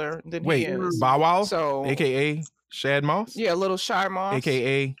popular than he is. Bow Wow, So, aka Shad Moss, yeah, little Shy Moss,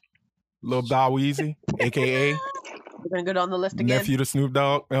 aka Lil Bow Weezy, aka We're gonna go down the list again. nephew to Snoop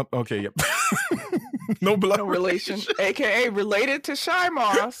Dogg. Oh, okay, yep. No blood no relation, aka related to Shy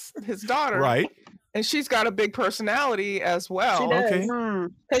Moss, his daughter, right? And she's got a big personality as well. She does. Okay.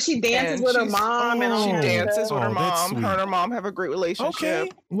 Because she dances And with her she's- mom and all She that dances stuff. with her that's mom. sweet. Her and her mom have a great relationship. Okay.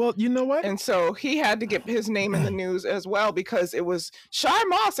 Well, you know what? And so he had to get his name in the news as well because it was Shy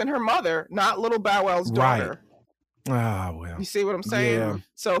Moss and her mother, not Little Bow Wow's daughter. Ah, well. You see what I'm saying? Yeah.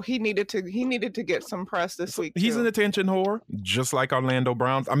 So he needed to get some press this week. He's too. an attention whore, just like Orlando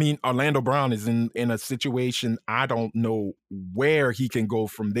Brown. I mean, Orlando Brown is in a situation I don't know where he can go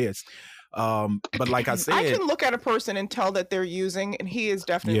from this. But like I said, I can look at a person and tell that they're using, and he is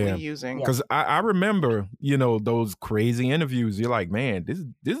definitely Yeah. using. because I remember, those crazy interviews. You're like, man,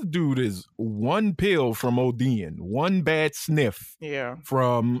 this dude is one pill from ODing, one bad sniff Yeah.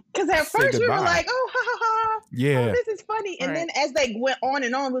 from Because at say first we were goodbye. like, oh, ha, ha, ha. Yeah. Oh, this is funny. And Right. then as they went on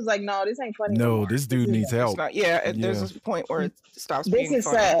and on, it was like, no, this ain't funny. No, more. this dude needs It's help. not. Yeah. There's a point where it stops This being is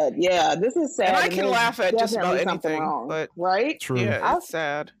funny. sad. Yeah, this is sad. And I can there's laugh at just about definitely something anything, wrong, but- right? True. Yeah, it's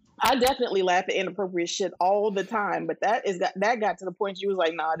sad. I definitely laugh at inappropriate shit all the time, but that got to the point you was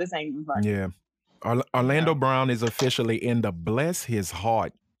like, nah, this ain't even funny. Yeah. Orlando Brown is officially in the bless his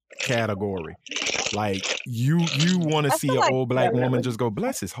heart category. Like you want to I see feel an like old black woman definitely. just go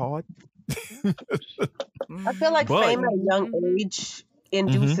bless his heart. I feel like But- fame at a young age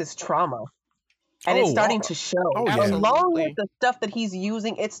induces trauma. And it's Oh, starting to show. oh, yeah. Along Absolutely. with the stuff that he's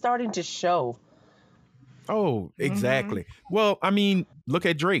using, it's starting to show. Oh, exactly. Well, I mean, look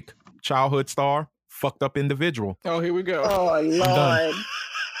at Drake, childhood star, fucked up individual. Oh, here we go. Oh Lord.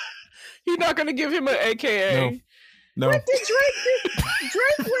 You're not gonna give him an AKA. No. What did Drake do?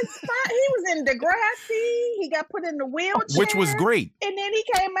 Drake was fine. He was in Degrassi. He got put in the wheelchair. Which was great. And then he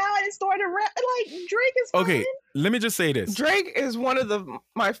came out and started rap. Like, Drake is fine. Okay, let me just say this. Drake is one of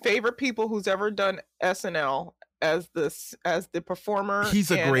my favorite people who's ever done SNL as the performer.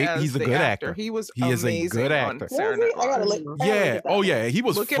 He's a and great- as he's a the good actor. actor. He was He is a amazing good on actor. Saturday Night I gotta Live. look. Yeah. Oh yeah, he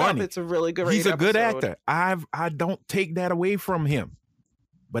was Look it funny. up. It's a really great. He's a good episode. actor. I don't take that away from him.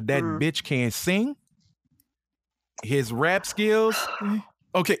 But that bitch can't sing. His rap skills.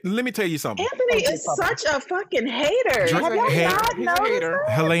 Okay, let me tell you something. Anthony is such a fucking hater. Drake- Have y'all Hey. not He's a noticed hater.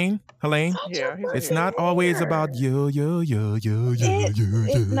 that? Helene, Yeah, he's a it's hater. not always about you. No,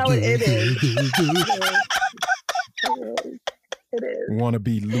 it is. It is. Want to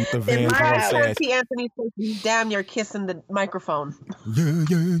be Luther In my Vandross house, ass. See Anthony's face, he's damn near kissing the microphone.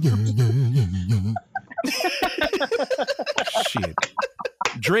 Shit.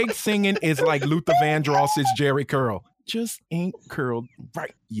 Drake singing is like Luther Vandross's Jerry Curl. Just ain't curled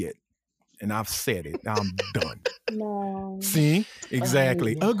right yet. And I've said it. I'm done. No. See?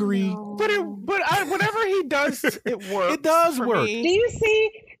 Exactly. Agree. Whenever he does, it works. It does for work. me.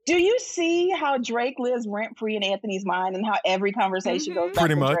 Do you see how Drake lives rent free in Anthony's mind and how every conversation goes back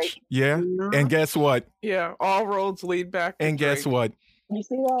Pretty to much. Drake? Yeah. And guess what? Yeah, all roads lead back. To And guess Drake. what? You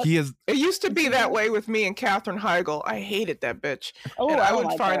see that? He is It used to be that way with me and Katherine Heigl. I hated that bitch. Oh, and I would don't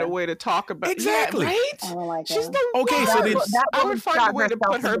like find her. a way to talk about Exactly. Yeah, right? I don't like She's her. the Okay, so worst. then- I would find a way to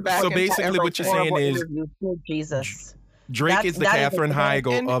put her back. So into basically everything. what you're saying is- Jesus. Drake That- is the that is Katherine a-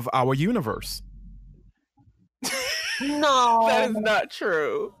 Heigl and- of our universe. No. That is not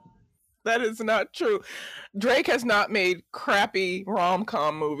true. That is not true. Drake has not made crappy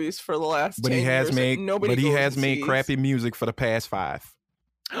rom-com movies for the last But 10 he has years. made Nobody but he goes has and made sees. crappy music for the past 5.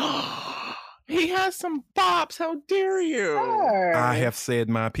 He has some bops. How dare you? Sure. I have said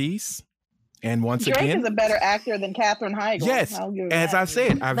my piece. And once Drake again, is a better actor than Katherine Heigl. yes, I'll give him as that. I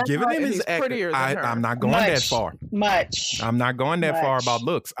said, I've That's given right, him and his he's prettier actor. than her. I'm not going that Much. far. Much. I'm not going that far Much. about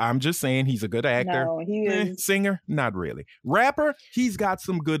looks. I'm just saying he's a good actor. No, he is. Singer, not really. Rapper, he's got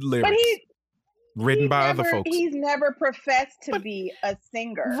some good lyrics. But written by other folks. He's never professed to be a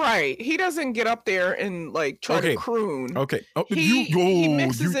singer. Right. He doesn't get up there and like try Okay. to croon. Okay. Oh, He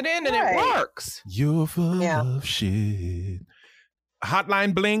mixes it in and Right. it works. You're full Yeah. of shit.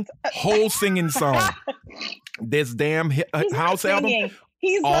 Hotline Bling, whole singing song. This damn He's not house album, singing.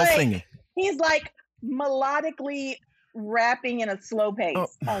 He's all like, singing. He's like melodically rapping in a slow pace. Oh.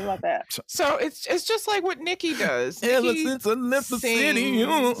 I love that. So it's just like what Nicki does. Ever Nicki since I left the city.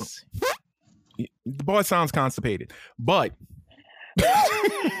 sings. The boy sounds constipated, but.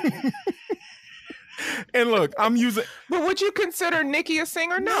 And look, I'm using. But would you consider Nicki a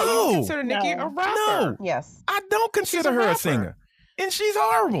singer? No. You consider Nicki a rapper. No. Yes. I don't consider her a singer, and she's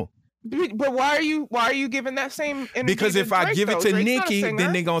horrible. But why are you giving that same energy Because if to I Drake, give it though? to Drake's not a Nicki, singer.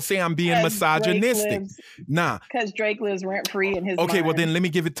 then they're gonna say I'm being misogynistic. Nah. Because Drake lives rent free in his Okay, mind. well then let me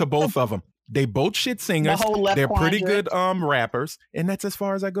give it to both of them. They both shit singers. The whole left They're pretty quadrant. good rappers, and that's as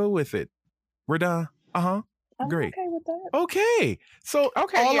far as I go with it. We're done. I'm Great. okay with that. Okay. So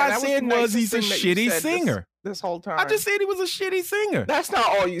all I said was he's a shitty singer. This whole time. I just said he was a shitty singer. That's not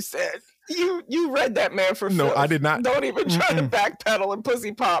all you said. You read that man for No, filth. I did not. Don't even try to backpedal and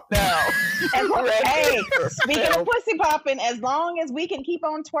pussy pop now. Hey, speaking of pussy popping, as long as we can keep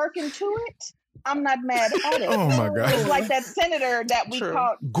on twerking to it, I'm not mad at it. Oh my God. It's like that senator that we True.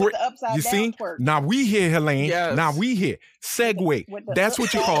 caught with the upside You down see? twerk. Now we here, Helene. Yes. Now we here. Segue. With the That's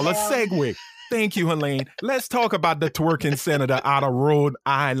what you call a upside down. segue. Thank you, Helene. Let's talk about the twerking senator out of Rhode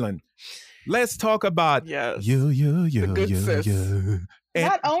Island. Let's talk about Yes. you, good sis. And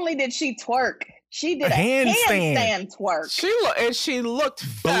Not only did she twerk, she did A a handstand. handstand twerk. She looked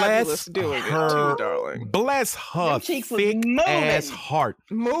fabulous doing her, it too, darling. bless her Them cheeks was thick moving. ass heart.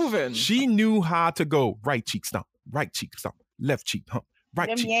 Moving. She knew how to go right cheek stomp, left cheek hump, right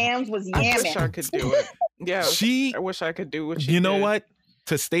Them cheek. yams was I wish I yamming. could do it. Yeah. She, I wish I could do what she you know did. what?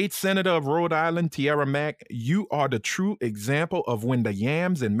 To State Senator of Rhode Island, Tiara Mack, you are the true example of when the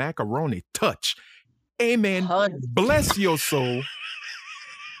yams and macaroni touch. Amen. Tons. Bless your soul.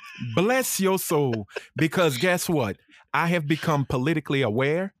 Bless your soul. Because guess what? I have become politically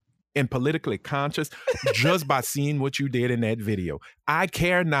aware and politically conscious just by seeing what you did in that video. I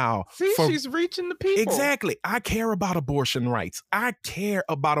care now. See, for- she's reaching the people. Exactly. I care about abortion rights. I care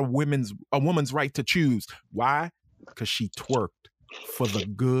about a woman's right to choose. Why? Because she twerked for the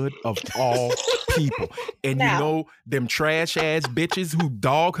good of all people. And Now- you know, them trash ass bitches who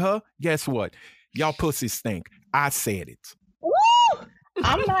dog her, guess what? Y'all pussies stink. I said it. Woo!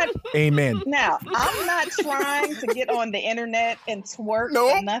 I'm not Amen. now. I'm not trying to get on the internet and twerk No.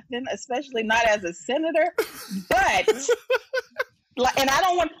 or nothing, especially not as a senator. But and I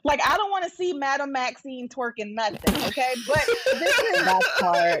don't want to see Madam Maxine twerking nothing. Okay, but this is That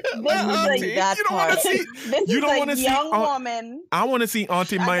part. this is That You don't wanna part. see- this you is don't a wanna see young Aunt- woman. I want to see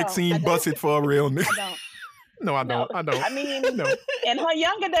Auntie I don't. Maxine bust it for a real nigga. I don't. No, I don't. I don't. I mean, No. in her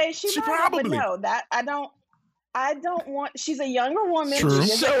younger days, she might have, but probably. no, that I don't want. She's a younger woman. True.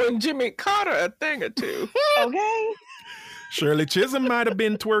 She is Showing Jimmy Carter a thing or two. okay. Shirley Chisholm might have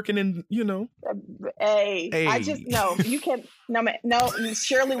been twerking in, you know. Hey, I Hey. just no. You can't. No,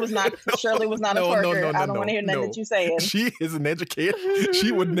 Shirley was not. Shirley was not a No, no, twerker. no, I don't want to hear nothing no. that you saying. She is an educator.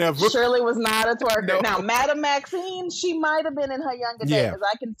 She would never. Shirley was not a twerker. No. Now, Madam Maxine, she might have been in her younger Yeah.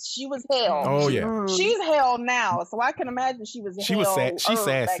 days. She was hell. Oh yeah. She's hell now, so I can imagine she was. She was hell she's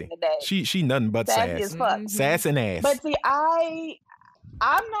back sassy. in the day. She nothing but Sassy as sass. fuck. Sass and ass. But see,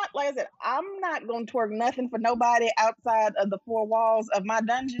 I'm not, like I said, I'm not going to twerk nothing for nobody outside of the four walls of my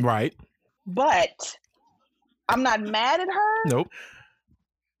dungeon. Right. But I'm not mad at her. Nope.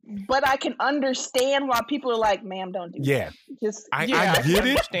 But I can understand why people are like, "Ma'am, don't do Yeah. that." Just I Yeah, get it.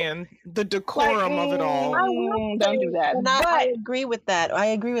 understand the decorum of it all. Don't do that. And I agree with that. I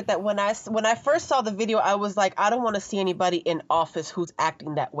agree with that. When I first saw the video, I was like, I don't want to see anybody in office who's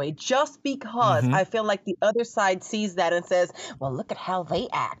acting that way. Just because Mhm. I feel like the other side sees that and says, well, look at how they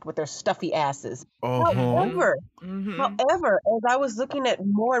act with their stuffy asses. Uh-huh. However, Mhm. However, as I was looking at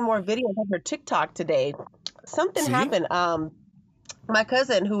more and more videos of her TikTok today, something See? happened. My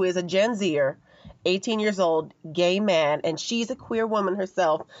cousin, who is a Gen Zer, 18 years old, gay man, and she's a queer woman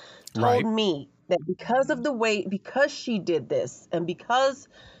herself, told Right. me that because she did this and because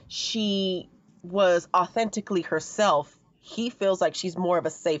she was authentically herself, he feels like she's more of a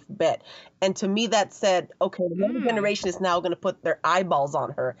safe bet. And to me, that said, okay, the younger generation is now going to put their eyeballs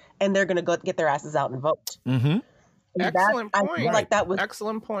on her and they're going to go get their asses out and vote. Mm-hmm. And Excellent I point. feel like that was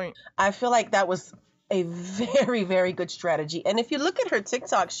Excellent point. I feel like that was a very, very good strategy. And if you look at her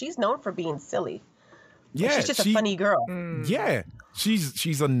TikTok, she's known for being silly. Yeah. She's just a funny girl. Yeah.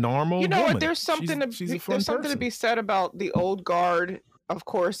 She's a normal You know woman. what? There's something she's a fun there's something to person. be said about the old guard, of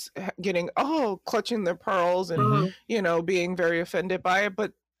course, getting clutching their pearls and being very offended by it.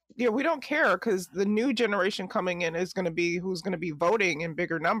 But yeah, we don't care because the new generation coming in is going to be who's going to be voting in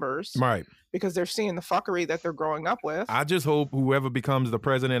bigger numbers, Right. because they're seeing the fuckery that they're growing up with. I just hope whoever becomes the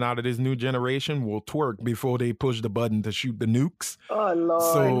president out of this new generation will twerk before they push the button to shoot the nukes. Oh Lord.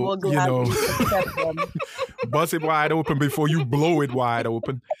 So, We'll you know, gladly accept them. bust it wide open before you blow it wide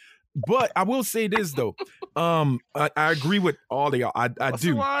open. But I will say this though. I agree with all of y'all. I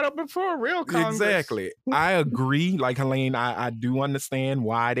do. Line up before a real Congress. Exactly. I agree. Like Helene, I do understand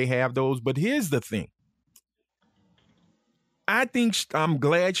why they have those. But here's the thing. I think I'm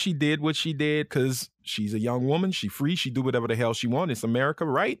glad she did what she did because she's a young woman. She's free. She do whatever the hell she wants. It's America,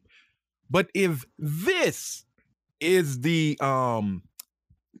 right? But if this is the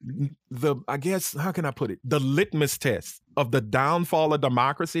I guess, how can I put it? The litmus test of the downfall of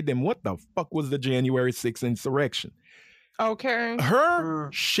democracy, then what the fuck was the January 6th insurrection? Okay. Her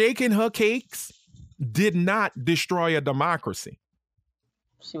shaking her cakes did not destroy a democracy.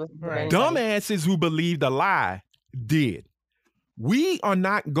 She was Dumbasses who believed a lie did. We are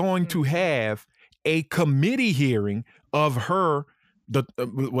not going to have a committee hearing of her,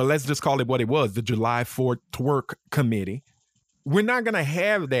 well, let's just call it what it was, the July 4th TWERK committee. We're not going to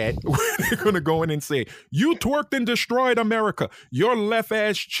have that. We're going to go in and say, you twerked and destroyed America. Your left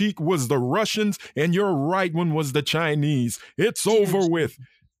ass cheek was the Russians and your right one was the Chinese. It's over with.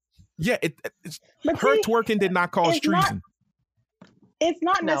 Yeah, her twerking did not cause treason. It's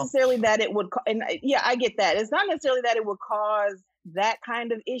not necessarily that it would, and yeah, I get that. It's not necessarily that it would cause that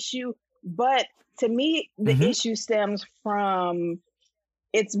kind of issue, but to me, the issue stems from,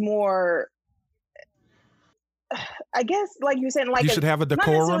 it's more, I guess, like you said, like you should have a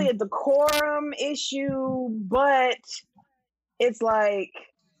decorum. Not necessarily a decorum issue, but it's like,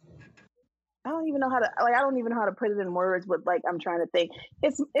 I don't even know how to put it in words, but like, I'm trying to think.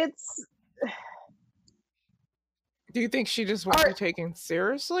 It's. Do you think she just won't be taken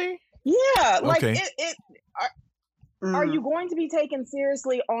seriously? Yeah, like are you going to be taken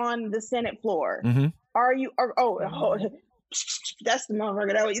seriously on the Senate floor? Are you? That's the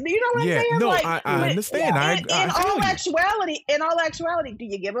motherfucker that was. You know what I'm saying? No, like, I understand. In all actuality, do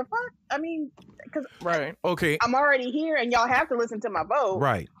you give a fuck? I mean, because okay, I'm already here, and y'all have to listen to my vote,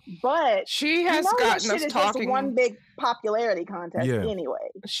 right? But she has gotten us talking. Just one big popularity contest, anyway.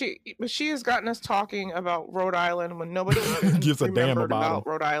 She has gotten us talking about Rhode Island when nobody gives a damn about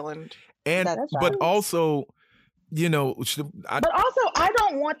Rhode Island, and but also. You know, but also I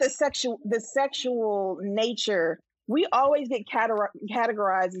don't want the sexual nature. We always get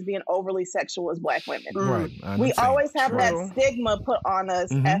categorized as being overly sexual as Black women. Right. We always have that stigma put on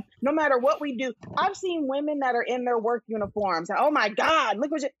us. No matter what we do. I've seen women that are in their work uniforms. And, oh my God,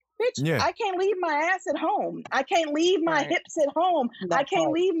 look what you... Bitch, I can't leave my ass at home. I can't leave my hips at home. I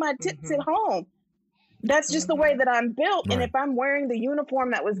can't leave my tits at home. That's just the way that I'm built. And if I'm wearing the uniform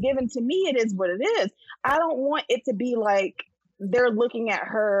that was given to me, it is what it is. I don't want it to be like they're looking at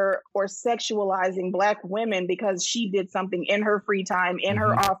her or sexualizing Black women because she did something in her free time, in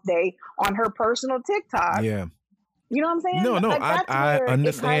her off day, on her personal TikTok. Yeah. You know what I'm saying? No, like, I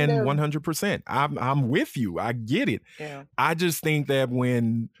understand 100%. I'm with you. I get it. Yeah. I just think that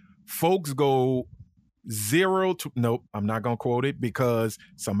when folks go 0 to nope, I'm not gonna quote it because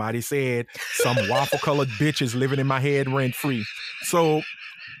somebody said some waffle colored bitch is living in my head rent free. So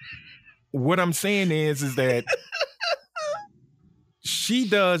what I'm saying is that she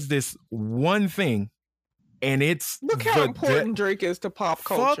does this one thing, and it's look how important Drake is to pop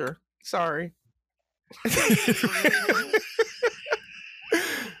culture. Sorry.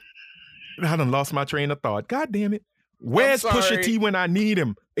 I done lost my train of thought. God damn it. Where's Pusha T when I need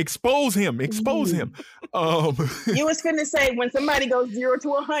him? Expose him. Expose him. You was finna say when somebody goes 0 to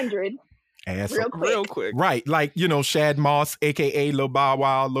 100. Real quick. Right. Like, you know, Shad Moss, a.k.a. Lil Bow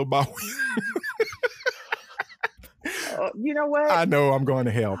Wow, Lil Bow Wow. You know what? I know I'm going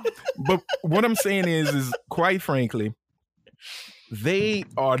to hell. But what I'm saying is quite frankly, they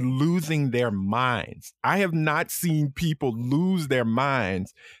are losing their minds. I have not seen people lose their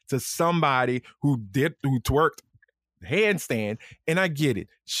minds to somebody who twerked handstand. And I get it.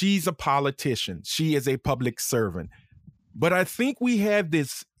 She's a politician. She is a public servant. But I think we have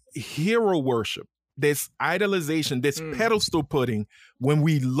this hero worship, this idolization, this pedestal putting when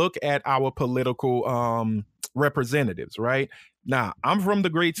we look at our political representatives, right? Now, I'm from the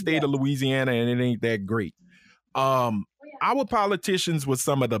great state of Louisiana, and it ain't that great. Our politicians were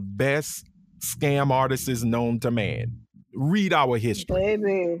some of the best scam artists known to man. Read our history.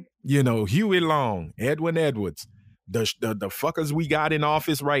 Baby. You know, Huey Long, Edwin Edwards, the fuckers we got in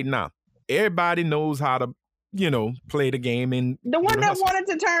office right now. Everybody knows how to, you know, play the game. And the one that wanted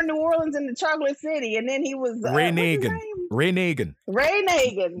to turn New Orleans into Chocolate City, and then he was Ray Nagin. Ray Nagin.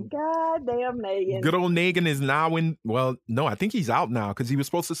 God damn Nagin. Good old Nagin is now in. Well, no, I think he's out now because he was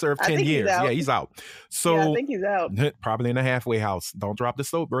supposed to serve 10 years. Yeah, he's out. So I think he's out. Probably in a halfway house. Don't drop the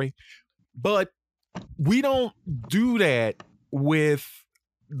soap, Ray. But we don't do that with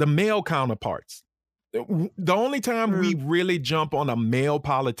the male counterparts. The only time we really jump on a male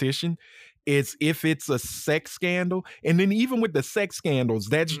politician is if it's a sex scandal. And then even with the sex scandals,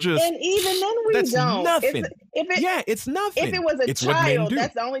 that's just... And even then we that's don't. nothing. It's nothing. If it was a it's what men child, do.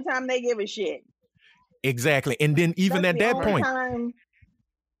 that's the only time they give a shit. Exactly. And then even That's at the that only point... time.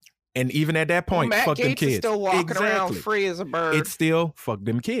 And even at that point, Matt fuck Gaetz them kids. is still walking around free as a bird. It's still fuck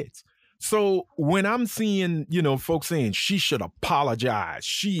them kids. So when I'm seeing, folks saying she should apologize,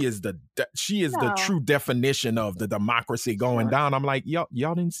 she is the true definition of the democracy going down. I'm like, y'all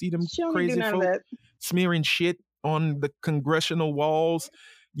didn't see them crazy folks smearing shit on the congressional walls,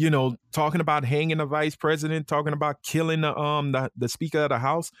 talking about hanging the vice president, talking about killing the speaker of the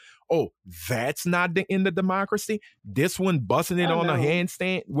house. Oh, that's not the end of democracy. This one busting it on a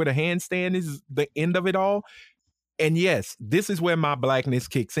handstand with a handstand is the end of it all. And yes, this is where my blackness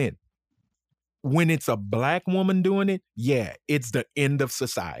kicks in. When it's a black woman doing it, yeah, it's the end of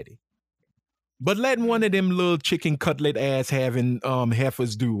society. But letting one of them little chicken cutlet ass having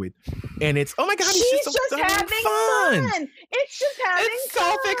heifers do it, and it's, oh my God, she's just having fun. It's just having it's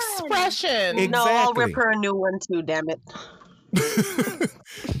self-expression. Exactly. No, I'll rip her a new one too. Damn it.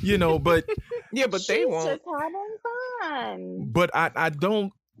 But yeah, but they won't. She's just having fun. But I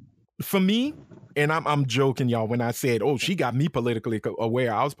don't. For me, and I'm joking, y'all, when I said, oh, she got me politically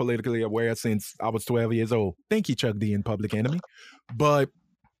aware. I was politically aware since I was 12 years old. Thank you, Chuck D and Public Enemy. But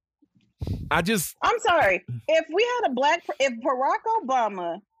I'm sorry. If we had if Barack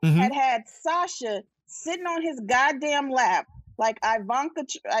Obama had Sasha sitting on his goddamn lap, like Ivanka,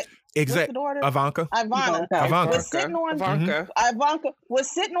 exactly. Ivanka was sitting on Ivanka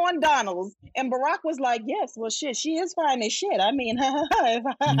was sitting on Donald's, and Barack was like, "Yes, well, shit, she is fine as shit." I mean,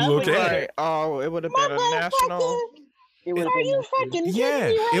 look at it. Oh, it would have been a national. Are you fucking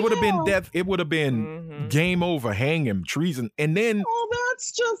it would have been death. It would have been game over, hang him, treason, and then. Oh,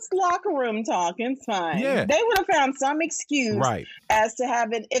 that's just locker room talk. It's fine. Yeah, they would have found some excuse, right, as to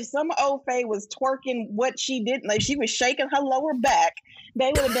having if some old faye was twerking what she did, like she was shaking her lower back. They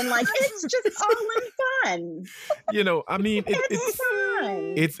would have been like, it's just all in fun. I mean,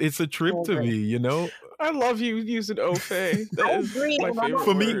 it's a trip to me. I love you using Ofe. I agree.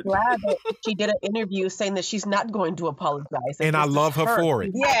 For me, I'm glad that she did an interview saying that she's not going to apologize. And I love her for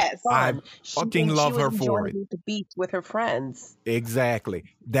it. Yes. I fucking love her for it. The beach with her friends. Exactly.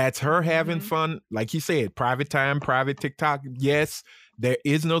 That's her having fun. Like you said, private time, private TikTok. Yes, there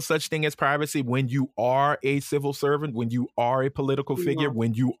is no such thing as privacy when you are a civil servant, when you are a political figure,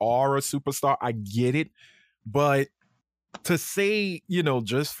 when you are a superstar. I get it. But to say,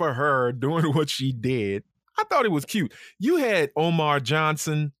 just for her doing what she did, I thought it was cute. You had Omar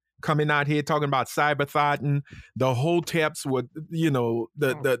Johnson coming out here talking about cyberthoughting. The Hoteps were, the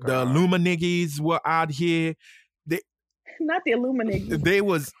Illuminiggies were out here. Not the Illuminati. They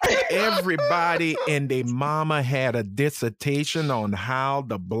was everybody and their mama had a dissertation on how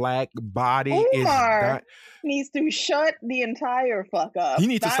the black body Umar needs to shut the entire fuck up. He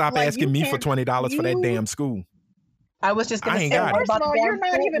needs to stop asking me for $20 for that damn school. I was just going to say, first of all, you're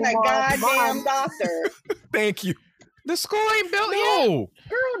not even a goddamn doctor. Thank you. The school ain't built yet. Girl,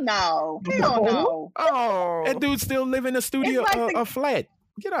 no. Hell no. Oh. That dude still live in a studio, a flat.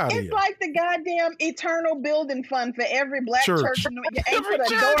 Get out of here. It's like the goddamn eternal building fund for every black church. You ain't put a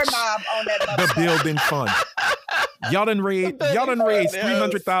doorknob on that. The building fund. Y'all done raised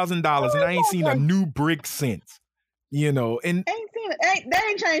 $300,000 and I ain't seen a new brick since. And ain't seen it. They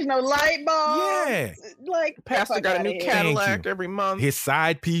ain't changed no light bulbs. Yeah. Like pastor got a new Cadillac every month. His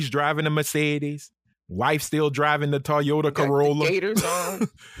side piece driving a Mercedes. Wife still driving the Toyota Corolla. The Gators on.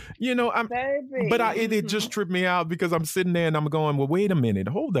 It just tripped me out because I'm sitting there and I'm going, well, wait a minute,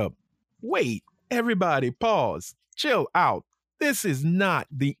 hold up, wait, everybody, pause, chill out. This is not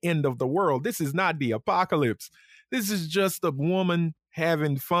the end of the world. This is not the apocalypse. This is just a woman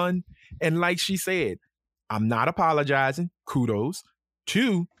having fun. And like she said, I'm not apologizing. Kudos.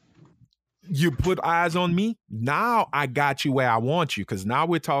 2, you put eyes on me. Now I got you where I want you. Because now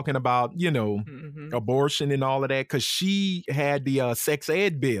we're talking about, abortion and all of that. Because she had the sex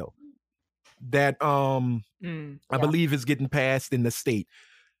ed bill that I believe is getting passed in the state.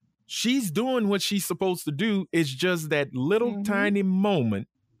 She's doing what she's supposed to do. It's just that little tiny moment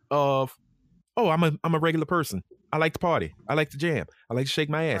of, oh, I'm a regular person. I like to party. I like to jam. I like to shake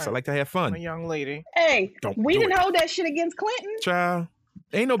my ass. Right. I like to have fun. I'm a young lady. Hey, we didn't hold that shit against Clinton. Child.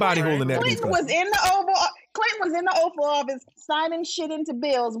 Ain't nobody holding that. Clinton was in the Oval Office signing shit into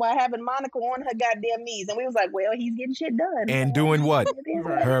bills while having Monica on her goddamn knees. And we was like, well, he's getting shit done. And doing what?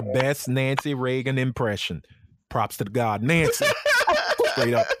 Her best Nancy Reagan impression. Props to the God, Nancy.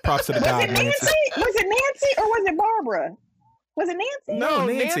 Straight up. Props to the God, Nancy. Was it Nancy or was it Barbara? Was it Nancy? No,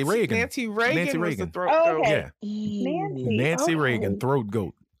 Nancy Reagan. Nancy Reagan Nancy was Reagan. the throat Oh, goat. okay. Yeah. Nancy Reagan, throat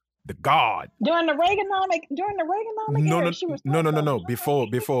goat. The god. during the Reaganomic era, she was No.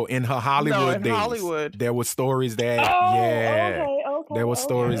 Before in her Hollywood in days, Hollywood. there were stories that okay. there were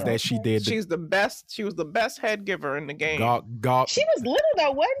stories that she did. She's the best. She was the best head giver in the game. God. She was little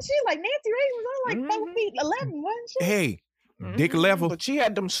though, wasn't she? Like Nancy Reagan was only like 4 feet 11, wasn't she? Hey, dick level. But she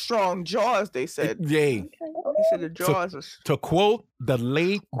had them strong jaws. They said. Yay. They said the jaws was. To quote the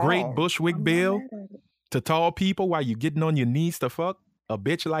late great Oh, Bushwick Bill, to tall people while you getting on your knees to fuck, a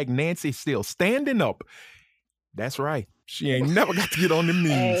bitch like Nancy still standing up. That's right. She ain't never got to get on the knees.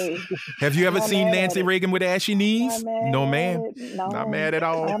 Hey, Have you ever not seen mad Nancy at it. Reagan with ashy knees? No, ma'am. No, Not mad at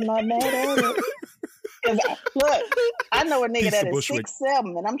all. I'm not mad at it. 'Cause look, I know a nigga Piece that of is Bushwick.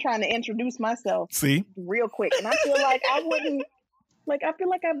 6'7", and I'm trying to introduce myself See? real quick, and I feel like I wouldn't. Like I feel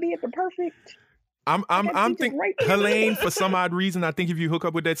like I'd be at the perfect. I'm teachers thinking, right there. Helene, for some odd reason, I think if you hook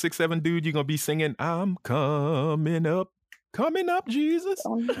up with that 6'7" dude, you're gonna be singing, I'm coming up, Jesus.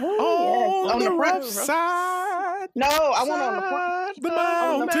 On On the front. rough side. No, I want on the front. The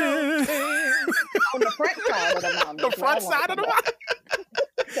mountain. On the front side of the mountain. The front side of the mountain.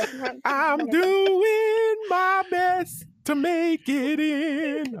 The front- I'm doing my best to make it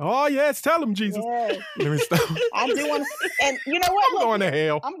in. Oh, yes. Tell him, Jesus. Yes. Let me stop. I do want to, and you know what? I'm going to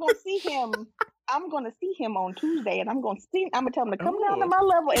hell. I'm going to see him. I'm going to see him on Tuesday, and I'm going to tell him to come down to my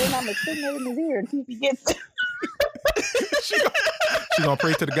level, and I'm going to sing it in his ear and see if he gets. She gonna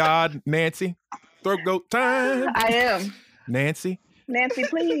pray to the God, Nancy. Throat goat time. I am. Nancy,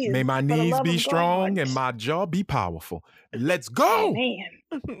 Please. may my for the knees love be of strong God. and my jaw be powerful. Let's go. Man.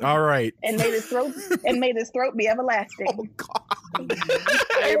 All right. And may this throat be everlasting. Oh, God.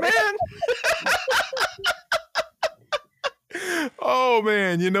 Amen. Oh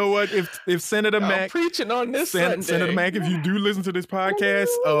man, you know what? If Senator I'm Mac, preaching on this Sunday. Senator Mac, if you do listen to this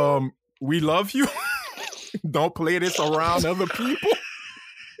podcast, we love you. Don't play this around other people.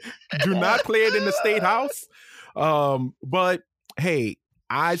 Do not play it in the state house. But hey,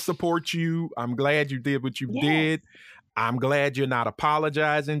 I support you. I'm glad you did what you did. I'm glad you're not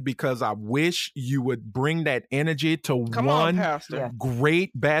apologizing, because I wish you would bring that energy to one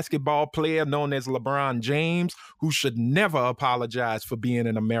great basketball player known as LeBron James, who should never apologize for being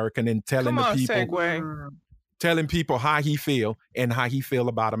an American and telling telling people how he feel and how he feel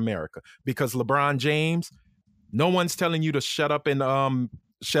about America. Because LeBron James, no one's telling you to shut up and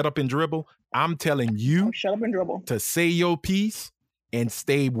dribble. I'm telling you shut up and dribble. To say your piece and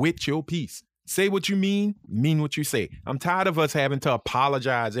stay with your piece. Say what you mean what you say. I'm tired of us having to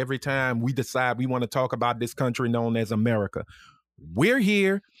apologize every time we decide we want to talk about this country known as America. We're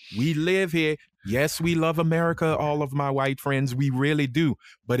here. We live here. Yes, we love America, all of my white friends. We really do.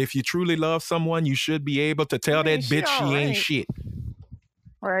 But if you truly love someone, you should be able to tell that bitch she ain't shit.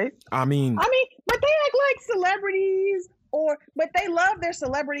 Right. I mean, but they act like celebrities, but they love their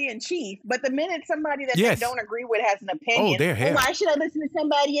celebrity in chief. But the minute somebody that they don't agree with has an opinion, why should I listen to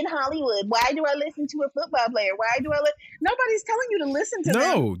somebody in Hollywood? Why do I listen to a football player? Why do I Nobody's telling you to listen to them.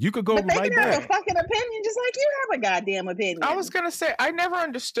 No, you could go right back. But they can have a fucking opinion just like you have a goddamn opinion. I was going to say, I never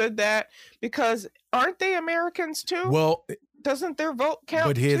understood that, because aren't they Americans too? Well, doesn't their vote count?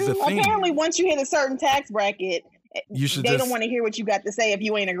 But here's the thing. Apparently, once you hit a certain tax bracket, they don't want to hear what you got to say if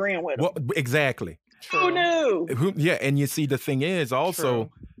you ain't agreeing with them. Well, exactly. Who knew? Yeah, and you see, the thing is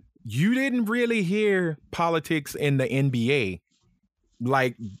also, you didn't really hear politics in the NBA.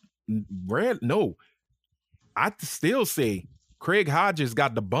 Like, no. I still say Craig Hodges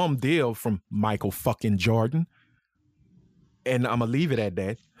got the bum deal from Michael fucking Jordan. And I'm going to leave it at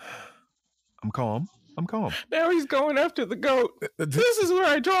that. I'm calm. Now he's going after the goat. This is where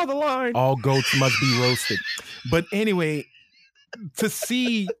I draw the line. All goats must be roasted. But anyway, to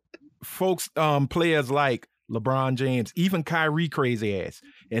see folks, players like LeBron James, even Kyrie crazy ass,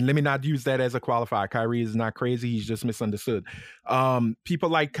 and let me not use that as a qualifier. Kyrie is not crazy. He's just misunderstood. People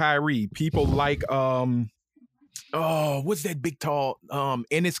like Kyrie, people like, what's that big tall,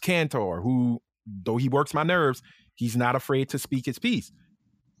 Enes Kanter, who, though he works my nerves, he's not afraid to speak his piece.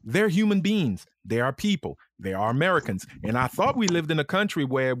 They're human beings. They are people. They are Americans. And I thought we lived in a country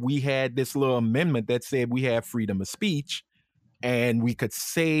where we had this little amendment that said we have freedom of speech and we could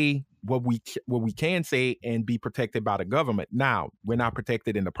say what we can say and be protected by the government. Now, we're not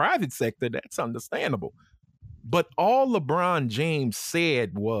protected in the private sector. That's understandable. But all LeBron James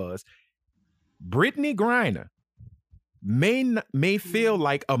said was, Brittany Griner may feel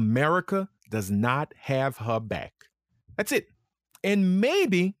like America does not have her back. That's it. And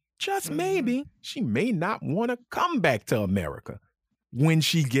maybe, just maybe, she may not want to come back to America when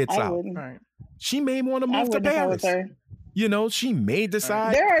she gets out. Right. She may want to move to Paris. You know, she may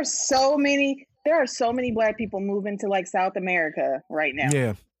decide. There are so many Black people moving to like South America right now.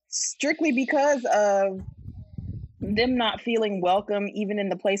 Yeah. Strictly because of them not feeling welcome even in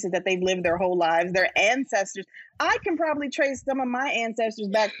the places that they've lived their whole lives. Their ancestors, I can probably trace some of my ancestors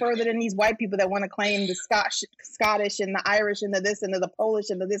back further than these white people that want to claim the Scottish and the Irish and the this and the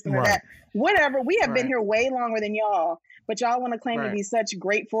Polish and the this and the that. Whatever. We have been here way longer than y'all, but y'all want to claim to be such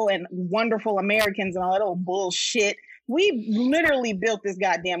grateful and wonderful Americans and all that old bullshit. We literally built this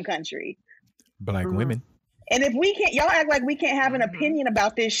goddamn country. Black women. And if we can't, y'all act like we can't have an opinion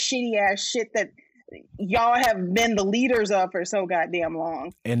about this shitty ass shit that y'all have been the leaders of for so goddamn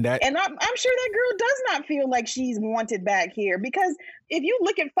long. And I'm sure that girl does not feel like she's wanted back here, because if you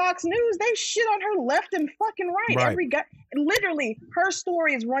look at Fox News, they shit on her left and fucking right. Literally, her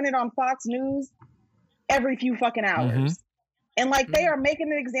story is running on Fox News every few fucking hours. And like they are making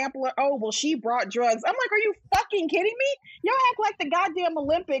an example of, oh, well, she brought drugs. I'm like, are you fucking kidding me? Y'all act like the goddamn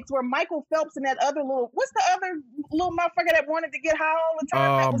Olympics where Michael Phelps and that other what's the other little motherfucker that wanted to get high all the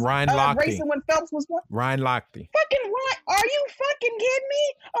time? That was Ryan Lochte. Racing when Phelps was Ryan Lochte. Fucking right. Are you fucking kidding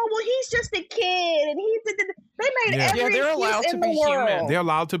me? Oh, well, he's just a kid. And they made every they're allowed excuse to in be the world. human. They're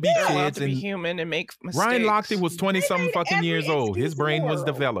allowed to be kids. They're allowed to be human and make mistakes. Ryan Lochte was 20-something fucking years old. His brain was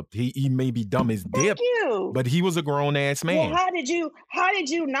developed. He may be dumb as dip, but he was a grown-ass man. Well, how did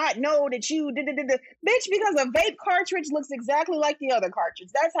you not know that you did? Bitch, because a vape cartridge looks exactly like the other cartridge.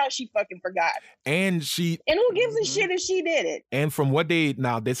 That's how she fucking forgot. And who gives a shit if she did it? And from what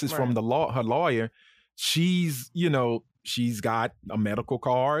this is from her lawyer, she's got a medical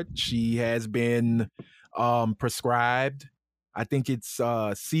card. She has been prescribed, I think it's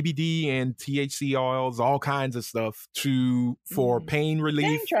CBD and THC oils, all kinds of stuff for pain relief. I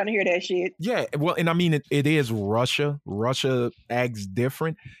ain't trying to hear that shit. Yeah, well, and I mean, it is Russia. Russia acts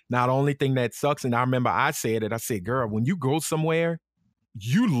different. Now, the only thing that sucks, and I remember I said, girl, when you go somewhere,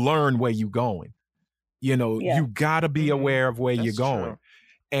 you learn where you're going. You got to be aware of where you're going. True.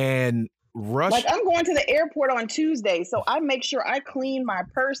 And Russia. Like, I'm going to the airport on Tuesday, so I make sure I clean my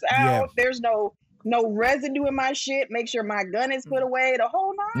purse out. Yeah. There's no residue in my shit. Make sure my gun is put away. The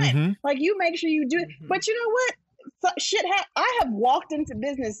whole nine. Like, you make sure you do it. But you know what? I have walked into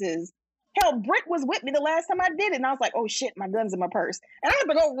businesses. Hell, Britt was with me the last time I did it, and I was like, "Oh shit, my gun's in my purse," and I had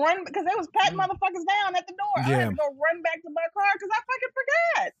to go run because they was patting motherfuckers down at the door. I had to go run back to my car because I fucking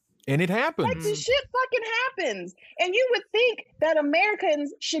forgot. And it happens. Like, this shit fucking happens. And you would think that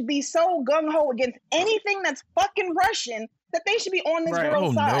Americans should be so gung-ho against anything that's fucking Russian that they should be on this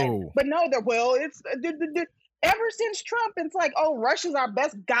girl's side. No. But no, it's ever since Trump, it's like, oh, Russia's our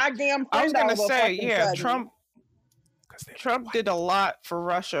best goddamn friend. I was gonna say, Trump did a lot for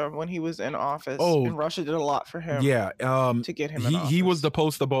Russia when he was in office, and Russia did a lot for him. Yeah, to get him in office. He was the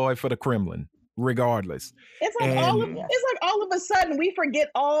poster boy for the Kremlin, regardless. It's like all of a sudden we forget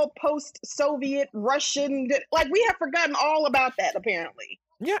all post-Soviet Russian, like we have forgotten all about that apparently.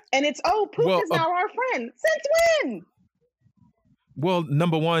 Yeah, and it's Putin's now our friend. Since when? Well,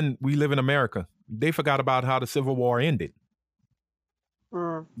 number one, we live in America. They forgot about how the Civil War ended.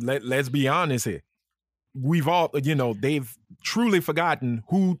 Let's be honest here. We've all, they've truly forgotten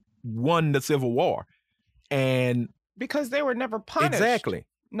who won the Civil War. And because they were never punished. Exactly.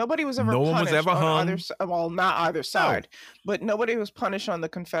 Nobody was ever punished. No one was ever hung. Not either side, but nobody was punished on the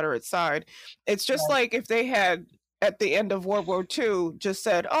Confederate side. It's just like if they had, at the end of World War II, just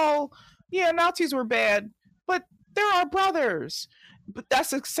said, oh, yeah, Nazis were bad, but they're our brothers. But that's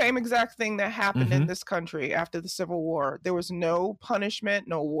the same exact thing that happened in this country after the Civil War. There was no punishment,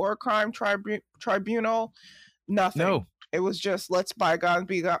 no war crime tribunal, nothing. No. It was just let bygones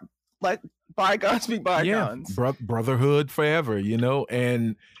be bygones. Yeah, brotherhood forever,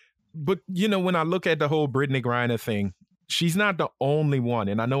 but when I look at the whole Brittany Griner thing, she's not the only one.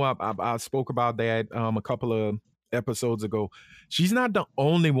 And I know I spoke about that a couple of episodes ago. She's not the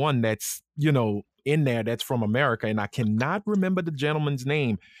only one that's, in there that's from America, and I cannot remember the gentleman's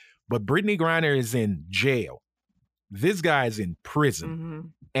name, but Brittany Griner is in jail. This guy is in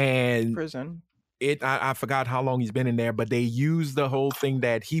prison, and I forgot how long he's been in there, but they used the whole thing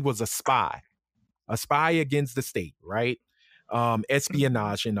that he was a spy against the state, right?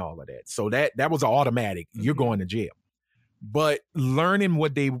 Espionage and all of that. So that was automatic. You're going to jail. But learning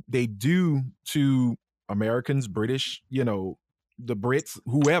what they do to Americans, British, the Brits,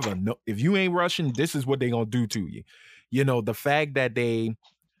 whoever, no, if you ain't Russian, this is what they gonna do to you. The fact that they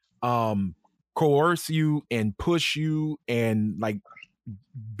coerce you and push you and like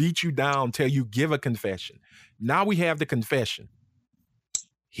beat you down till you give a confession. Now we have the confession.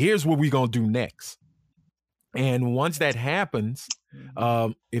 Here's what we gonna do next. And once that happens,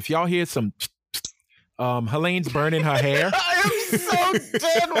 if y'all hear some Helene's burning her hair. I am so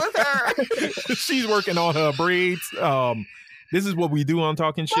done with her. She's working on her braids. This is what we do on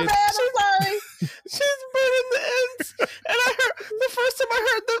Talking Shit. My bad, I'm sorry. She's burning the ends. And I heard the first time I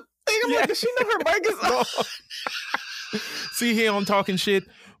heard the thing, I'm like, does she know her mic is on? See, here on Talking Shit,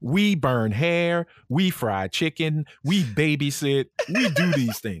 we burn hair, we fry chicken, we babysit, we do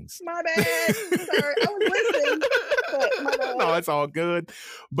these things. My bad. Sorry, I was listening. But my bad. No, it's all good.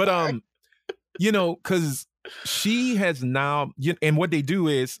 But you know, because she has now, and what they do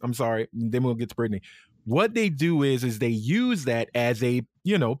is, I'm sorry, then we'll get to Brittany. What they do is they use that as a,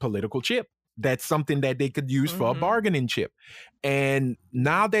 political chip. That's something that they could use for a bargaining chip. And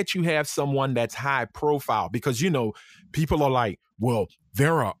now that you have someone that's high profile, because, people are like, well,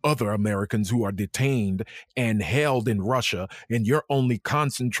 there are other Americans who are detained and held in Russia, and you're only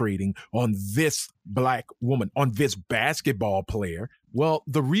concentrating on this black woman, on this basketball player. Well,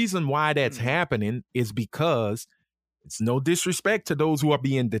 the reason why that's happening is because it's no disrespect to those who are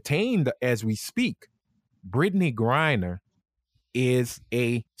being detained as we speak. Brittany Griner is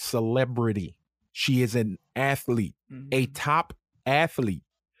a celebrity. She is an athlete, a top athlete.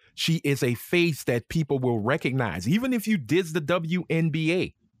 She is a face that people will recognize. Even if you did the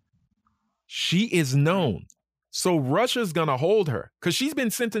WNBA, she is known. So Russia's going to hold her because she's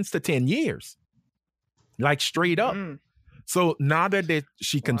been sentenced to 10 years, like straight up. So now that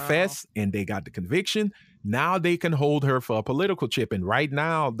she confessed and they got the conviction, now they can hold her for a political chip. And right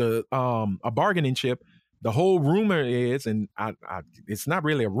now, a bargaining chip, the whole rumor is, and it's not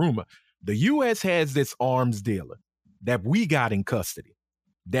really a rumor, the U.S. has this arms dealer that we got in custody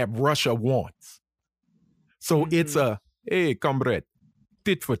that Russia wants. So it's hey, comrade,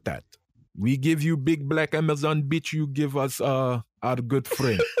 tit for tat. We give you big black Amazon bitch, you give us our good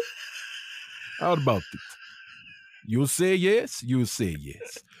friend. How about it? You say yes, you say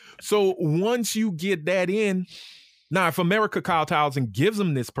yes. So once you get that in, now if America Kyle-Townsend gives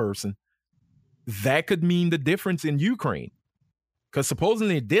them this person, that could mean the difference in Ukraine. Because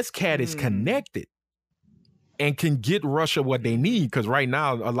supposedly this cat is connected and can get Russia what they need. Because right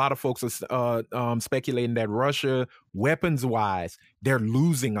now, a lot of folks are speculating that Russia, weapons-wise, they're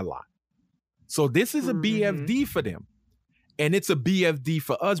losing a lot. So this is a BFD for them. And it's a BFD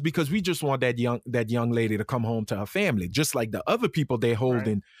for us because we just want that young lady to come home to her family, just like the other people they're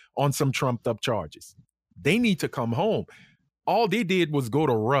holding on some trumped-up charges. They need to come home. All they did was go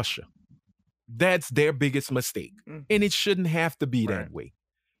to Russia. That's their biggest mistake. And it shouldn't have to be that way.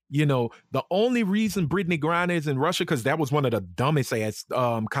 The only reason Brittany Griner is in Russia, because that was one of the dumbest ass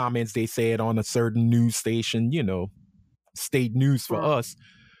comments they said on a certain news station, state news for us,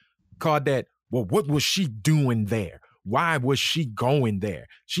 called that, well, what was she doing there? Why was she going there?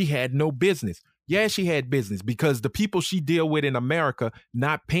 She had no business. Yeah, she had business because the people she deal with in America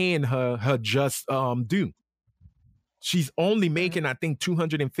not paying her just due. She's only making, I think,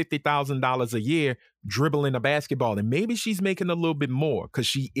 $250,000 a year dribbling a basketball. And maybe she's making a little bit more because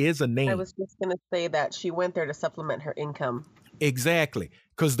she is a name. I was just going to say that she went there to supplement her income. Exactly.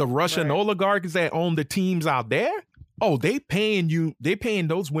 Because the Russian oligarchs that own the teams out there, they paying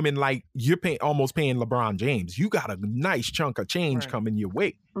those women like you're almost paying LeBron James. You got a nice chunk of change coming your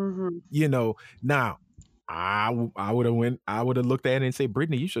way. Now, I would have looked at it and said,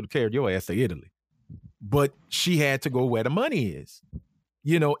 Brittany, you should have carried your ass to Italy. But she had to go where the money is,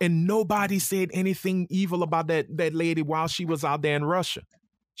 and nobody said anything evil about that lady while she was out there in Russia.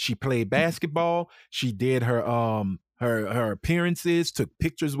 She played basketball. She did her appearances, took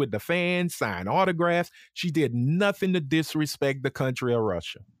pictures with the fans, signed autographs. She did nothing to disrespect the country of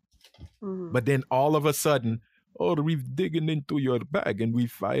Russia. But then all of a sudden, we're digging into your bag and we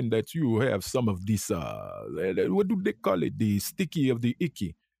find that you have some of this, what do they call it? The sticky of the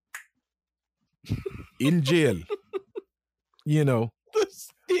icky. In jail, The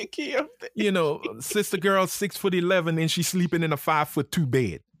sticky of the sister girl 6'11" and she's sleeping in a 5'2"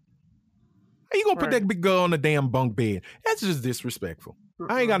 bed. How you gonna put that big girl on a damn bunk bed? That's just disrespectful.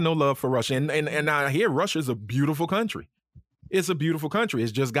 I ain't got no love for Russia, and I hear Russia's a beautiful country. It's a beautiful country.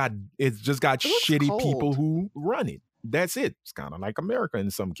 It's just got shitty people who run it. That's it. It's kind of like America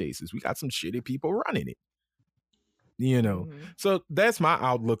in some cases. We got some shitty people running it. So that's my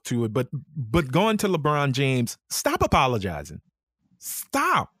outlook to it. But going to LeBron James, stop apologizing.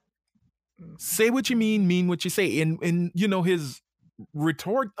 Stop. Say what you mean what you say. And his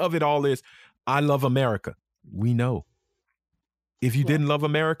retort of it all is, I love America. We know. If you didn't love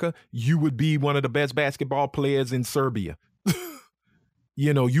America, you would be one of the best basketball players in Serbia.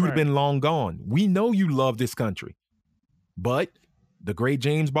 You would have been long gone. We know you love this country. But the great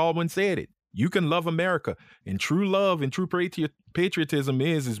James Baldwin said it. You can love America, and true love and true patriotism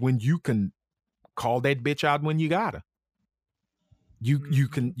is when you can call that bitch out when you gotta.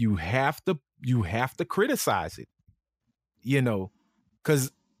 You have to criticize it,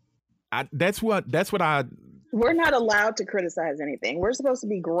 because that's what I. We're not allowed to criticize anything. We're supposed to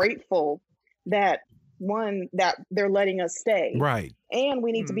be grateful that they're letting us stay. Right. And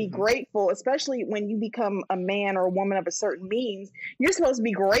we need to be grateful, especially when you become a man or a woman of a certain means. You're supposed to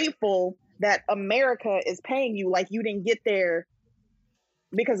be grateful that America is paying you like you didn't get there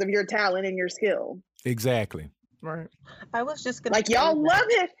because of your talent and your skill. Exactly. Right. I was just gonna y'all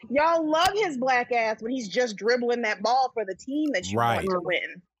love his black ass when he's just dribbling that ball for the team that you want to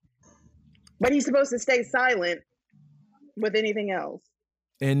win. But he's supposed to stay silent with anything else.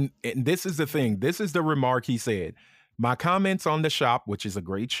 And this is the thing. This is the remark he said. My comments on The Shop, which is a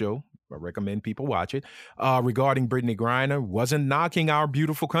great show, I recommend people watch it, regarding Brittany Griner, wasn't knocking our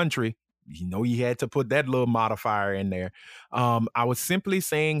beautiful country. He had to put that little modifier in there. I was simply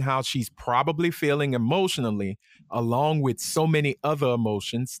saying how she's probably feeling emotionally, along with so many other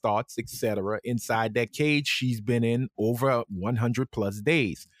emotions, thoughts, etc., inside that cage she's been in over 100 plus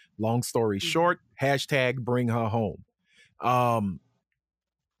days. Long story short, #bring her home.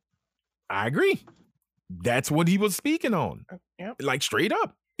 I agree. That's what he was speaking on. Yep. Like straight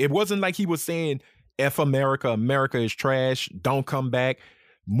up. It wasn't like he was saying, F America, America is trash, don't come back,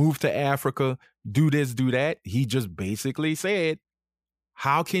 move to Africa, do this, do that. He just basically said,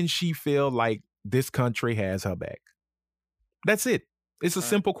 how can she feel like this country has her back? That's it. It's a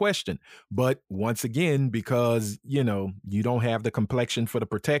simple question. But once again, because, you don't have the complexion for the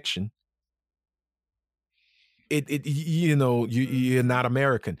protection, you're not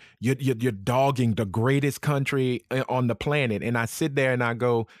American. You're dogging the greatest country on the planet. And I sit there and I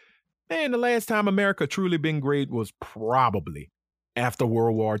go, man, the last time America truly been great was probably after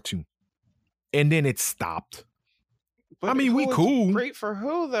World War II. And then it stopped. But we cool. Great for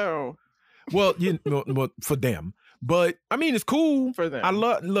who, though? Well, for them. But it's cool for them.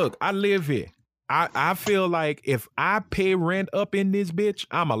 I live here. I feel like if I pay rent up in this bitch,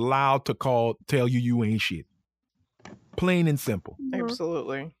 I'm allowed to tell you ain't shit. Plain and simple.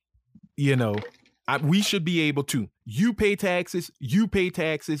 Absolutely. We should be able to. You pay taxes, you pay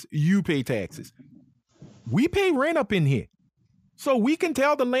taxes, you pay taxes. We pay rent up in here. So we can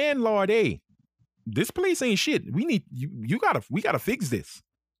tell the landlord, hey, this place ain't shit. We need we gotta fix this.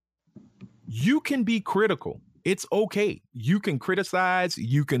 You can be critical. It's okay. You can criticize,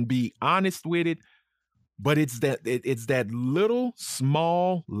 you can be honest with it, but it's that little,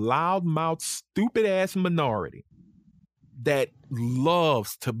 small, loudmouth, stupid ass minority that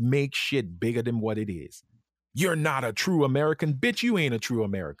loves to make shit bigger than what it is. You're not a true American. Bitch, you ain't a true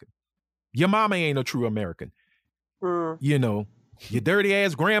American. Your mama ain't a true American. Your dirty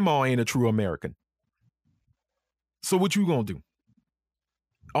ass grandma ain't a true American. So what you gonna do?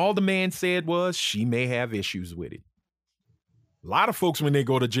 All the man said was she may have issues with it. A lot of folks, when they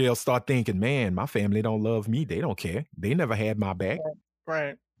go to jail, start thinking, man, my family don't love me. They don't care. They never had my back.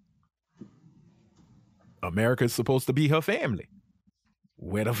 Right. America's supposed to be her family.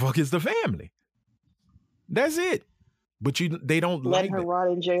 Where the fuck is the family? That's it. But they don't let like her that.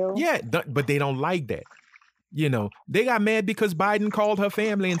 rot in jail. Yeah, but they don't like that. They got mad because Biden called her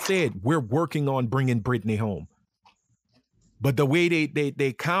family and said, we're working on bringing Brittany home. But the way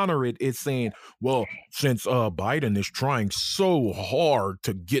they counter it is saying, well, since Biden is trying so hard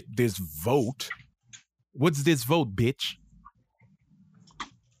to get this vote, what's this vote, bitch?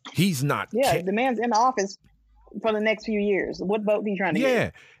 He's not. Yeah, the man's in office for the next few years. What vote are you trying to get? Yeah,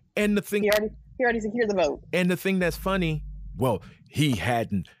 and the thing... He already secured the vote. And the thing that's funny, well, he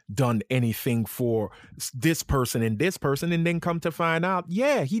hadn't done anything for this person, and then come to find out,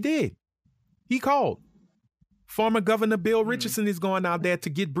 yeah, he did. He called. Former Governor Bill Richardson is going out there to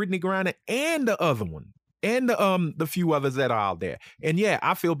get Brittany Griner and the other one, and the few others that are out there. And yeah,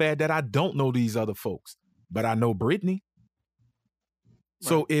 I feel bad that I don't know these other folks, but I know Brittany. Right.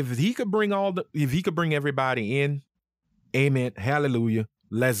 So if he could bring everybody in, amen, hallelujah,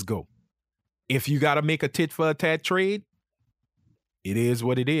 let's go. If you got to make a tit for a tat trade, it is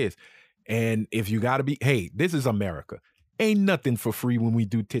what it is. And if you got to be, hey, this is America. Ain't nothing for free when we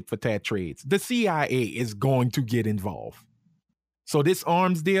do tit for tat trades. The CIA is going to get involved. So this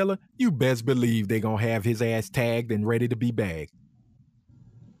arms dealer, you best believe they're going to have his ass tagged and ready to be bagged.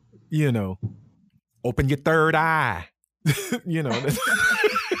 Open your third eye.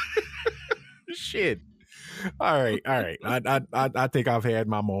 Shit. All right. I think I've had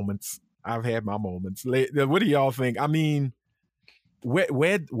my moments. What do y'all think? I mean,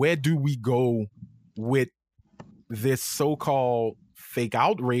 where do we go with this so-called fake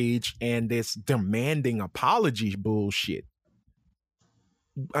outrage and this demanding apology bullshit?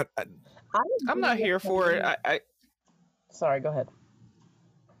 I'm not here for it. Sorry, go ahead.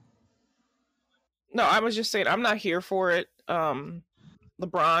 No, I was just saying I'm not here for it.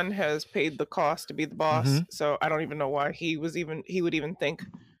 LeBron has paid the cost to be the boss, so I don't even know why he would even think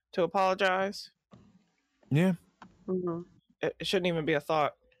to apologize. Yeah. It shouldn't even be a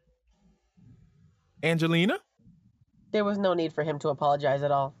thought. Angelina? There was no need for him to apologize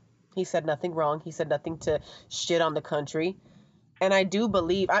at all. He said nothing wrong. He said nothing to shit on the country. And I do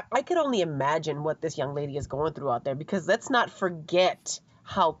believe, I could only imagine what this young lady is going through out there, because let's not forget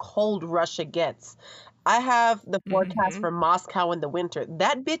how cold Russia gets. I have the forecast for Moscow in the winter.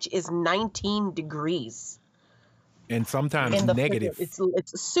 That bitch is 19 degrees. And sometimes negative.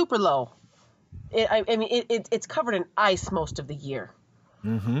 It's super low. It's covered in ice most of the year.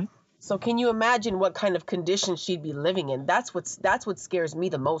 So can you imagine what kind of conditions she'd be living in? That's what scares me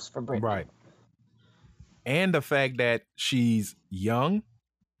the most for Brittany. Right. And the fact that she's young,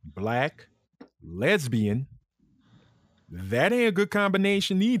 black, lesbian, that ain't a good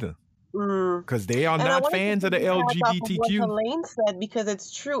combination either. Because they are not fans of the LGBTQ. What Helene said, because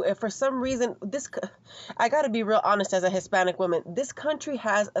it's true. If for some reason I got to be real honest as a Hispanic woman, this country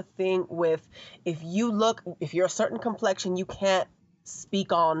has a thing with if you're a certain complexion, you can't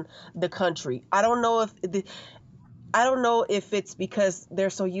speak on the country. I don't know if it's because they're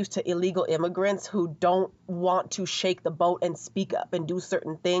so used to illegal immigrants who don't want to shake the boat and speak up and do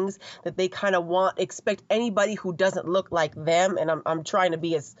certain things, that they kind of expect anybody who doesn't look like them. And I'm trying to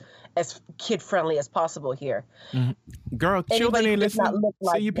be as kid friendly as possible here. Girl, children ain't listening.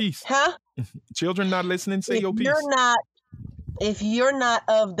 Say your piece. Huh? Children not listening. Say your piece. If you're not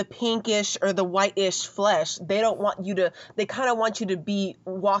of the pinkish or the whitish flesh, they kind of want you to be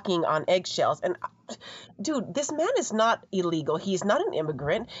walking on eggshells. And dude, this man is not illegal. He's not an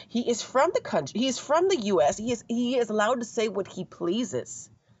immigrant. He is from the country. He's from the US. He is allowed to say what he pleases.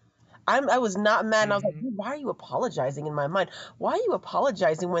 I was not mad. And I was like, why are you apologizing? In my mind, why are you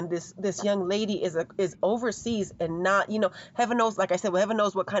apologizing when this young lady is overseas and not, heaven knows, like I said, heaven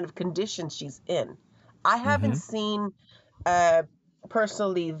knows what kind of condition she's in. I haven't seen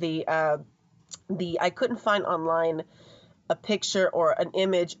personally I couldn't find online a picture or an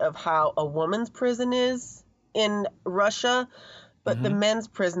image of how a woman's prison is in Russia, but the men's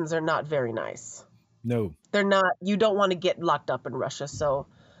prisons are not very nice. No, they're not. You don't want to get locked up in Russia. So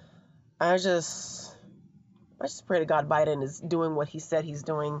I just pray to God Biden is doing what he said he's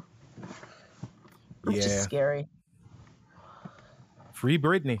doing. It's just scary. Free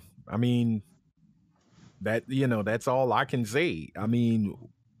Britney. I mean, that's all I can say. I mean,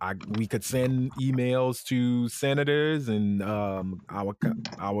 we could send emails to senators and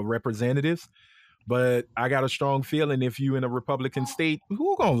our representatives, but I got a strong feeling if you in a Republican state,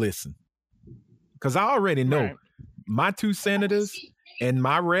 who gonna listen? Because I already know my 2 senators and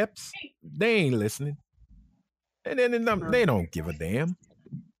my reps, they ain't listening, and then they don't give a damn,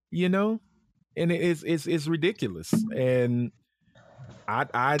 and it's ridiculous. And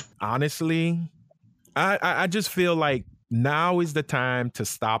I honestly, I just feel like now is the time to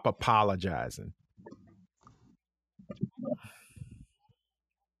stop apologizing.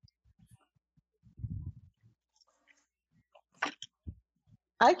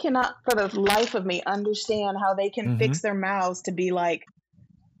 I cannot for the life of me understand how they can fix their mouths to be like,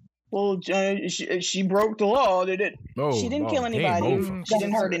 well, she broke the law. She didn't kill anybody. She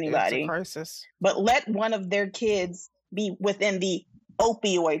didn't hurt anybody. It's a crisis. But let one of their kids be within the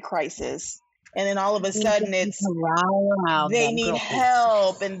opioid crisis. And then all of a sudden it's they need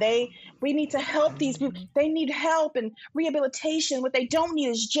help, and we need to help these people. They need help and rehabilitation. What they don't need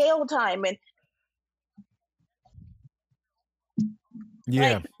is jail time. And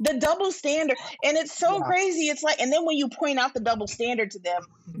like the double standard. And it's so crazy. It's like, and then when you point out the double standard to them,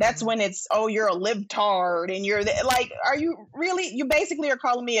 that's when it's, oh, you're a libtard, and you're like, are you really? You basically are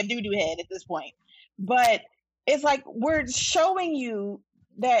calling me a doo-doo head at this point. But it's like we're showing you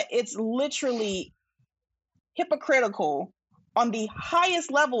that it's literally hypocritical on the highest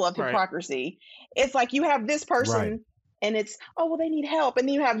level of hypocrisy. It's like you have this person and it's, oh, well, they need help. And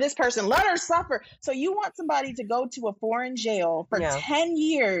then you have this person, let her suffer. So you want somebody to go to a foreign jail for 10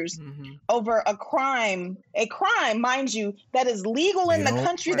 years over a crime, mind you, that is legal in the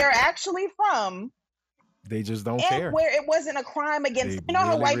country they're actually from. They just don't care. Where it wasn't a crime against,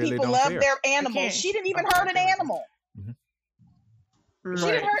 how white people love their animals. She didn't even hurt an animal. She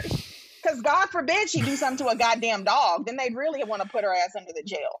didn't hurt, because God forbid she do something to a goddamn dog. Then they'd really want to put her ass under the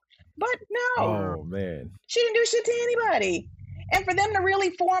jail. But no. Oh, man. She didn't do shit to anybody. And for them to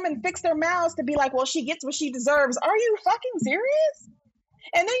really form and fix their mouths to be like, well, she gets what she deserves. Are you fucking serious?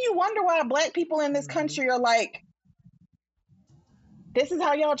 And then you wonder why black people in this country are like, This is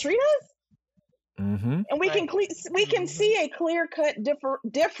how y'all treat us? Mm-hmm. And we can see a clear-cut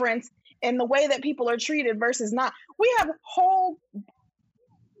difference in the way that people are treated versus not. We have whole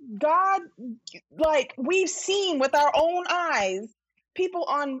God, like we've seen with our own eyes, people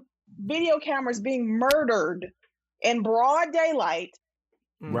on video cameras being murdered in broad daylight,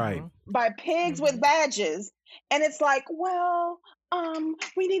 Right, by pigs with badges, and it's like, well,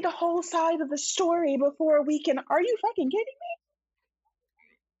 we need the whole side of the story before we can. Are you fucking kidding me?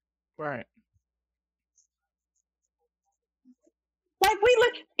 Right. Like we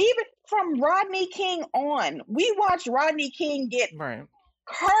look, even from Rodney King on, we watched Rodney King get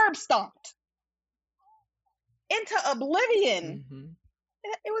curb stomped into oblivion.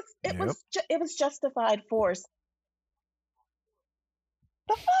 It was justified force.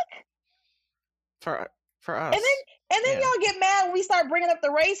 The fuck? For us. And then y'all get mad when we start bringing up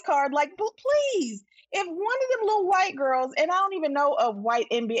the race card. Like, please, if one of them little white girls, and I don't even know a white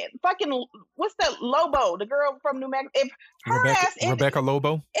NBA, fucking, what's that, Lobo, the girl from New Mexico, if her Rebecca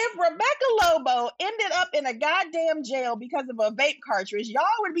Lobo? If Rebecca Lobo ended up in a goddamn jail because of a vape cartridge, y'all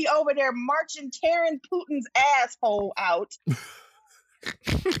would be over there marching, tearing Putin's asshole out.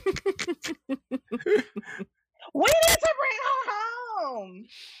 We need to bring her home.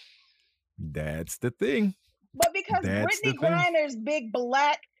 That's the thing. But because Brittany Griner's big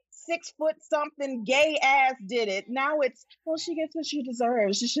black 6 foot something gay ass did it, now it's, well, she gets what she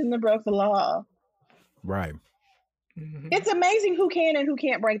deserves. She shouldn't have broke the law. Right. It's amazing who can and who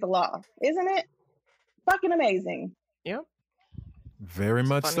can't break the law, isn't it? Fucking amazing. Yep. Very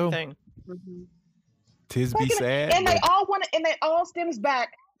much so. Thing. Tis be sad. And they all stems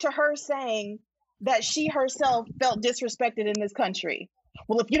back to her saying that she herself felt disrespected in this country.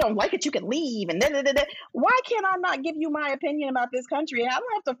 Well, if you don't like it, you can leave. And why can't I not give you my opinion about this country? I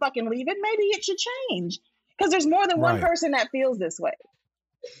don't have to fucking leave it. Maybe it should change. Because there's more than one person that feels this way.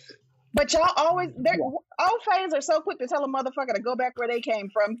 But y'all always, old fays are so quick to tell a motherfucker to go back where they came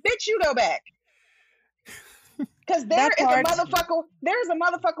from. Bitch, you go back. Because there's a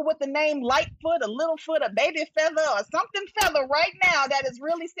motherfucker with the name Lightfoot, a Littlefoot, a Baby Feather, or something feather right now that is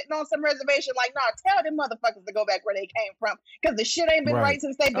really sitting on some reservation. Like, nah, tell them motherfuckers to go back where they came from, because the shit ain't been right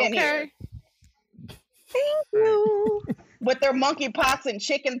since they've been here. Thank you. With their monkey pox and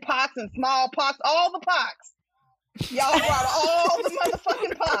chicken pox and small pox, all the pox. Y'all brought all the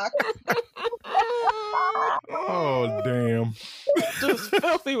motherfucking pox. Oh, damn. Just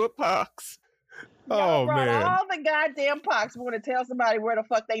filthy with pox. Y'all brought all the goddamn pox. We want to tell somebody where the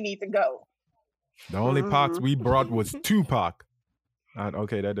fuck they need to go. The only pox we brought was Tupac.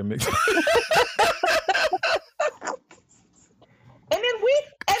 Okay, that didn't make sense. And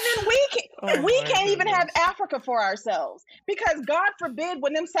then we can't even have Africa for ourselves, because God forbid,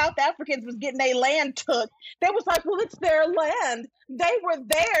 when them South Africans was getting their land took, they was like, well, it's their land. They were there. No,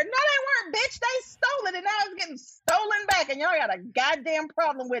 they weren't, bitch. They stole it, and now it's getting stolen back, and y'all got a goddamn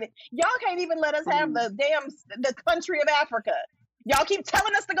problem with it. Y'all can't even let us have the country of Africa. Y'all keep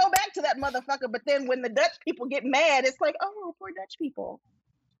telling us to go back to that motherfucker, but then when the Dutch people get mad, it's like, oh, poor Dutch people.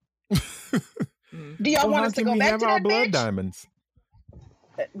 Do y'all want us to go back to that blood bitch? Diamonds?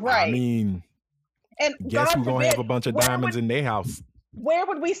 Right. I mean, and guess who's gonna have a bunch of diamonds in their house? Where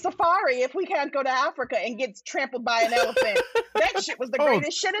would we safari if we can't go to Africa and get trampled by an elephant? That shit was the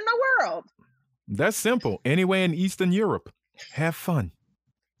greatest shit in the world. That's simple. Anywhere in Eastern Europe, have fun.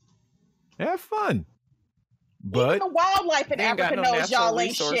 Have fun. But even the wildlife in Africa knows y'all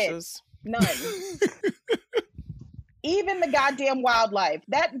ain't shit. None. Even the goddamn wildlife.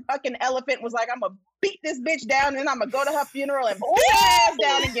 That fucking elephant was like, I'm gonna beat this bitch down and I'm gonna go to her funeral and pull her ass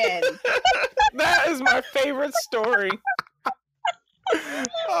down again. That is my favorite story.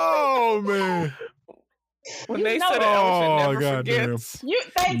 Oh, man. When they said an elephant never forgets,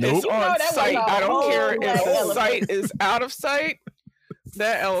 it's on sight. I don't care if the sight is out of sight.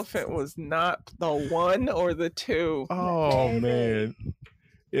 That elephant was not the one or the two. Oh, man.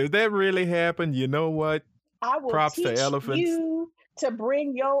 If that really happened, you know what? I will Props teach to elephants. you to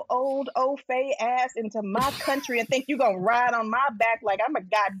bring your old Fay ass into my country and think you're gonna ride on my back like I'm a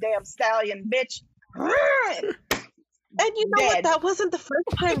goddamn stallion, bitch. And you know what? That wasn't the first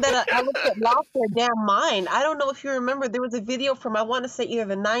time that an elephant lost their damn mind. I don't know if you remember, there was a video from, I want to say, either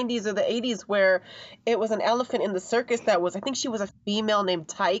the 90s or the 80s, where it was an elephant in the circus that was, I think she was a female named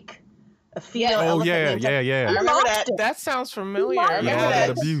Tyke. A female elephant. Yeah. I remember that. That sounds familiar. I remember that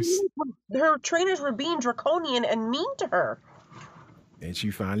abuse. Her trainers were being draconian and mean to her. And she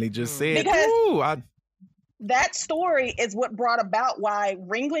finally just said, that story is what brought about why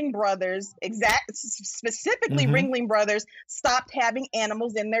Ringling Brothers, specifically Ringling Brothers, stopped having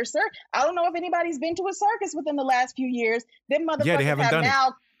animals in their circus. I don't know if anybody's been to a circus within the last few years. Them motherfuckers have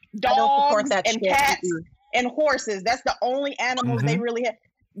now dogs and cats and horses. That's the only animals they really have.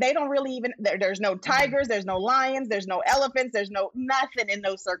 They don't really even, there's no tigers, there's no lions, there's no elephants, there's no nothing in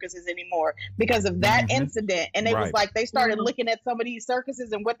those circuses anymore because of that incident. And it was like they started looking at some of these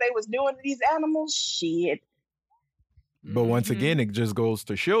circuses and what they was doing to these animals. Shit. But once again, it just goes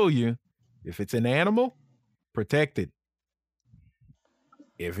to show you, if it's an animal, protect it.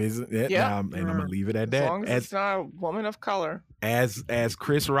 If it's and I'm gonna leave it at that. As long as it's not a woman of color. As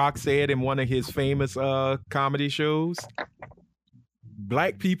Chris Rock said in one of his famous comedy shows,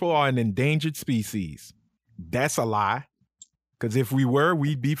 Black people are an endangered species. That's a lie. Because if we were,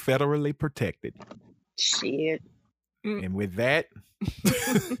 we'd be federally protected. Shit. And with that,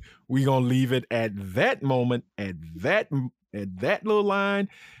 we're going to leave it at that moment, at that little line.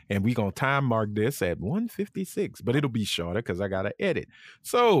 And we're going to time mark this at 1:56. But it'll be shorter because I got to edit.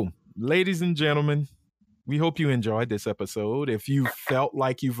 So, ladies and gentlemen, we hope you enjoyed this episode. If you felt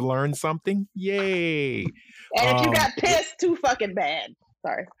like you've learned something, yay. And if you got pissed, too fucking bad.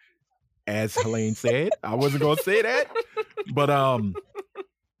 Sorry. As Helene said, I wasn't going to say that. But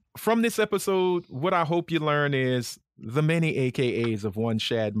from this episode, what I hope you learn is the many AKAs of one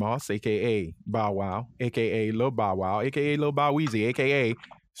Shad Moss, AKA Bow Wow, AKA Lil Bow Wow, AKA Lil Bow Weezy, AKA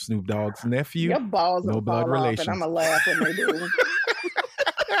Snoop Dogg's nephew. Your balls no blood relations. I'm going to laugh when they do.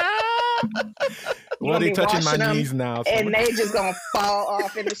 Well, they touching my knees now. So and they just going to fall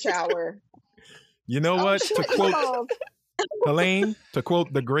off in the shower. You know what? To quote Helene, to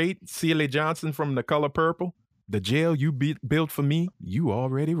quote the great Celie Johnson from The Color Purple, the jail you built for me, you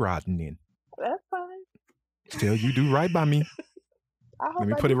already rotting in. That's fine. Still, you do right by me. Let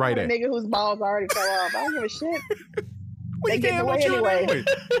me put it right there. Nigga whose balls already fell off. I don't give a shit. They get away anyway.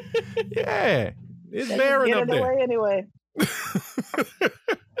 Yeah, it's barren up there. Anyway.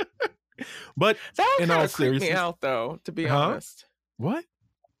 But that would in all seriousness, creep me out, though. To be honest, what?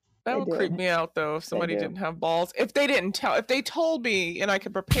 That would creep me out, though, if somebody didn't have balls. If they didn't tell, if they told me and I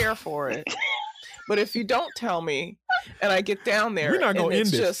could prepare for it. But if you don't tell me and I get down there and it's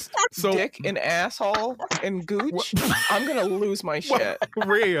just dick and asshole and gooch, I'm going to lose my shit.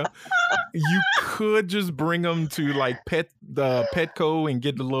 Rhea, you could just bring them to like Petco and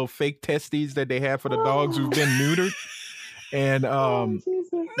get the little fake testes that they have for the dogs who've been neutered. And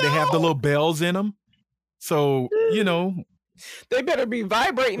they have the little bells in them. So, you know. They better be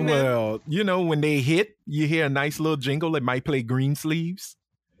vibrating. Well, you know, when they hit, you hear a nice little jingle. It might play Green Sleeves.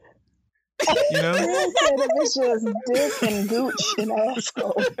 You know? It's just dick and gooch and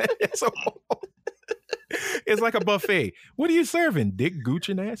asshole. It's like a buffet. What are you serving? Dick, gooch,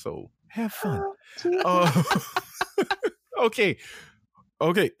 and asshole. Have fun. Okay.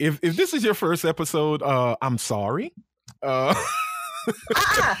 If this is your first episode, I'm sorry. We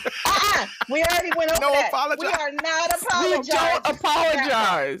already went over that. Apologize. We are not apologizing. We don't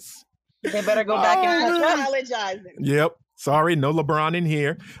apologize. They better go back and apologizing. Yep. Sorry, no LeBron in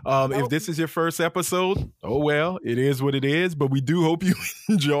here. If this is your first episode, oh well, it is what it is. But we do hope you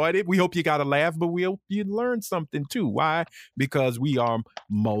enjoyed it. We hope you got a laugh, but we hope you learned something too. Why? Because we are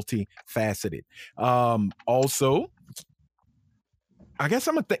multifaceted. Also, I guess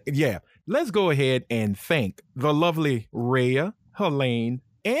I'm let's go ahead and thank the lovely Rhea, Helene,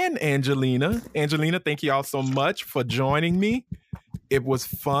 and Angelina. Angelina, thank you all so much for joining me. It was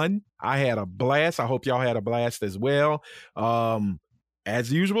fun. I had a blast. I hope y'all had a blast as well.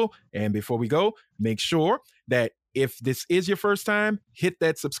 As usual. And before we go, make sure that if this is your first time, hit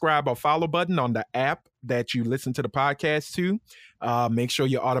that subscribe or follow button on the app that you listen to the podcast to. Make sure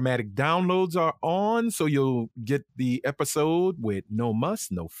your automatic downloads are on so you'll get the episode with no muss,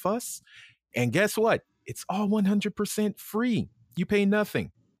 no fuss. And guess what? It's all 100% free. You pay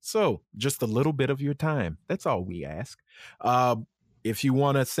nothing. So just a little bit of your time. That's all we ask. If you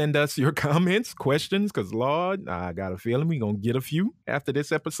want to send us your comments, questions, because Lord, I got a feeling we're going to get a few after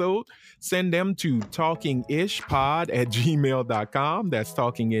this episode, send them to talkingishpod@gmail.com. That's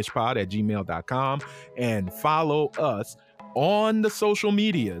talkingishpod@gmail.com. And follow us on the social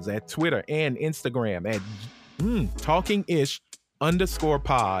medias at Twitter and Instagram at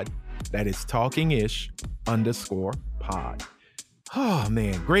talkingish_pod. That is talkingish_pod. Oh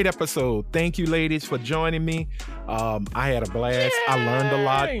man, great episode. Thank you, ladies, for joining me. I had a blast. Yay! I learned a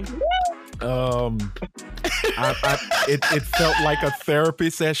lot. It felt like a therapy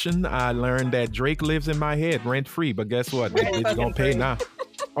session. I learned that Drake lives in my head rent free, but guess what? He's gonna pay now.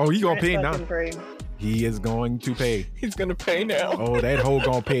 Oh, he's gonna pay now. He is going to pay. He's gonna pay now. Oh, that hoe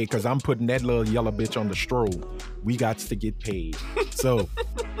gonna pay because I'm putting that little yellow bitch on the stroll. We got to get paid. So,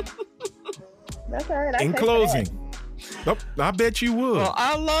 That's all right. in closing, I bet you would. Well,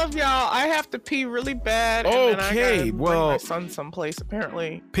 I love y'all. I have to pee really bad. And then I Okay, gotta well, bring my son someplace.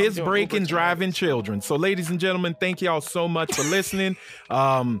 Apparently, piss breaking, driving children. So, ladies and gentlemen, thank y'all so much for listening.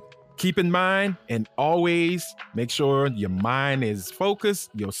 Keep in mind and always make sure your mind is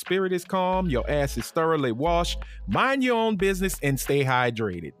focused, your spirit is calm, your ass is thoroughly washed. Mind your own business and stay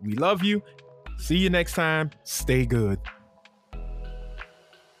hydrated. We love you. See you next time. Stay good.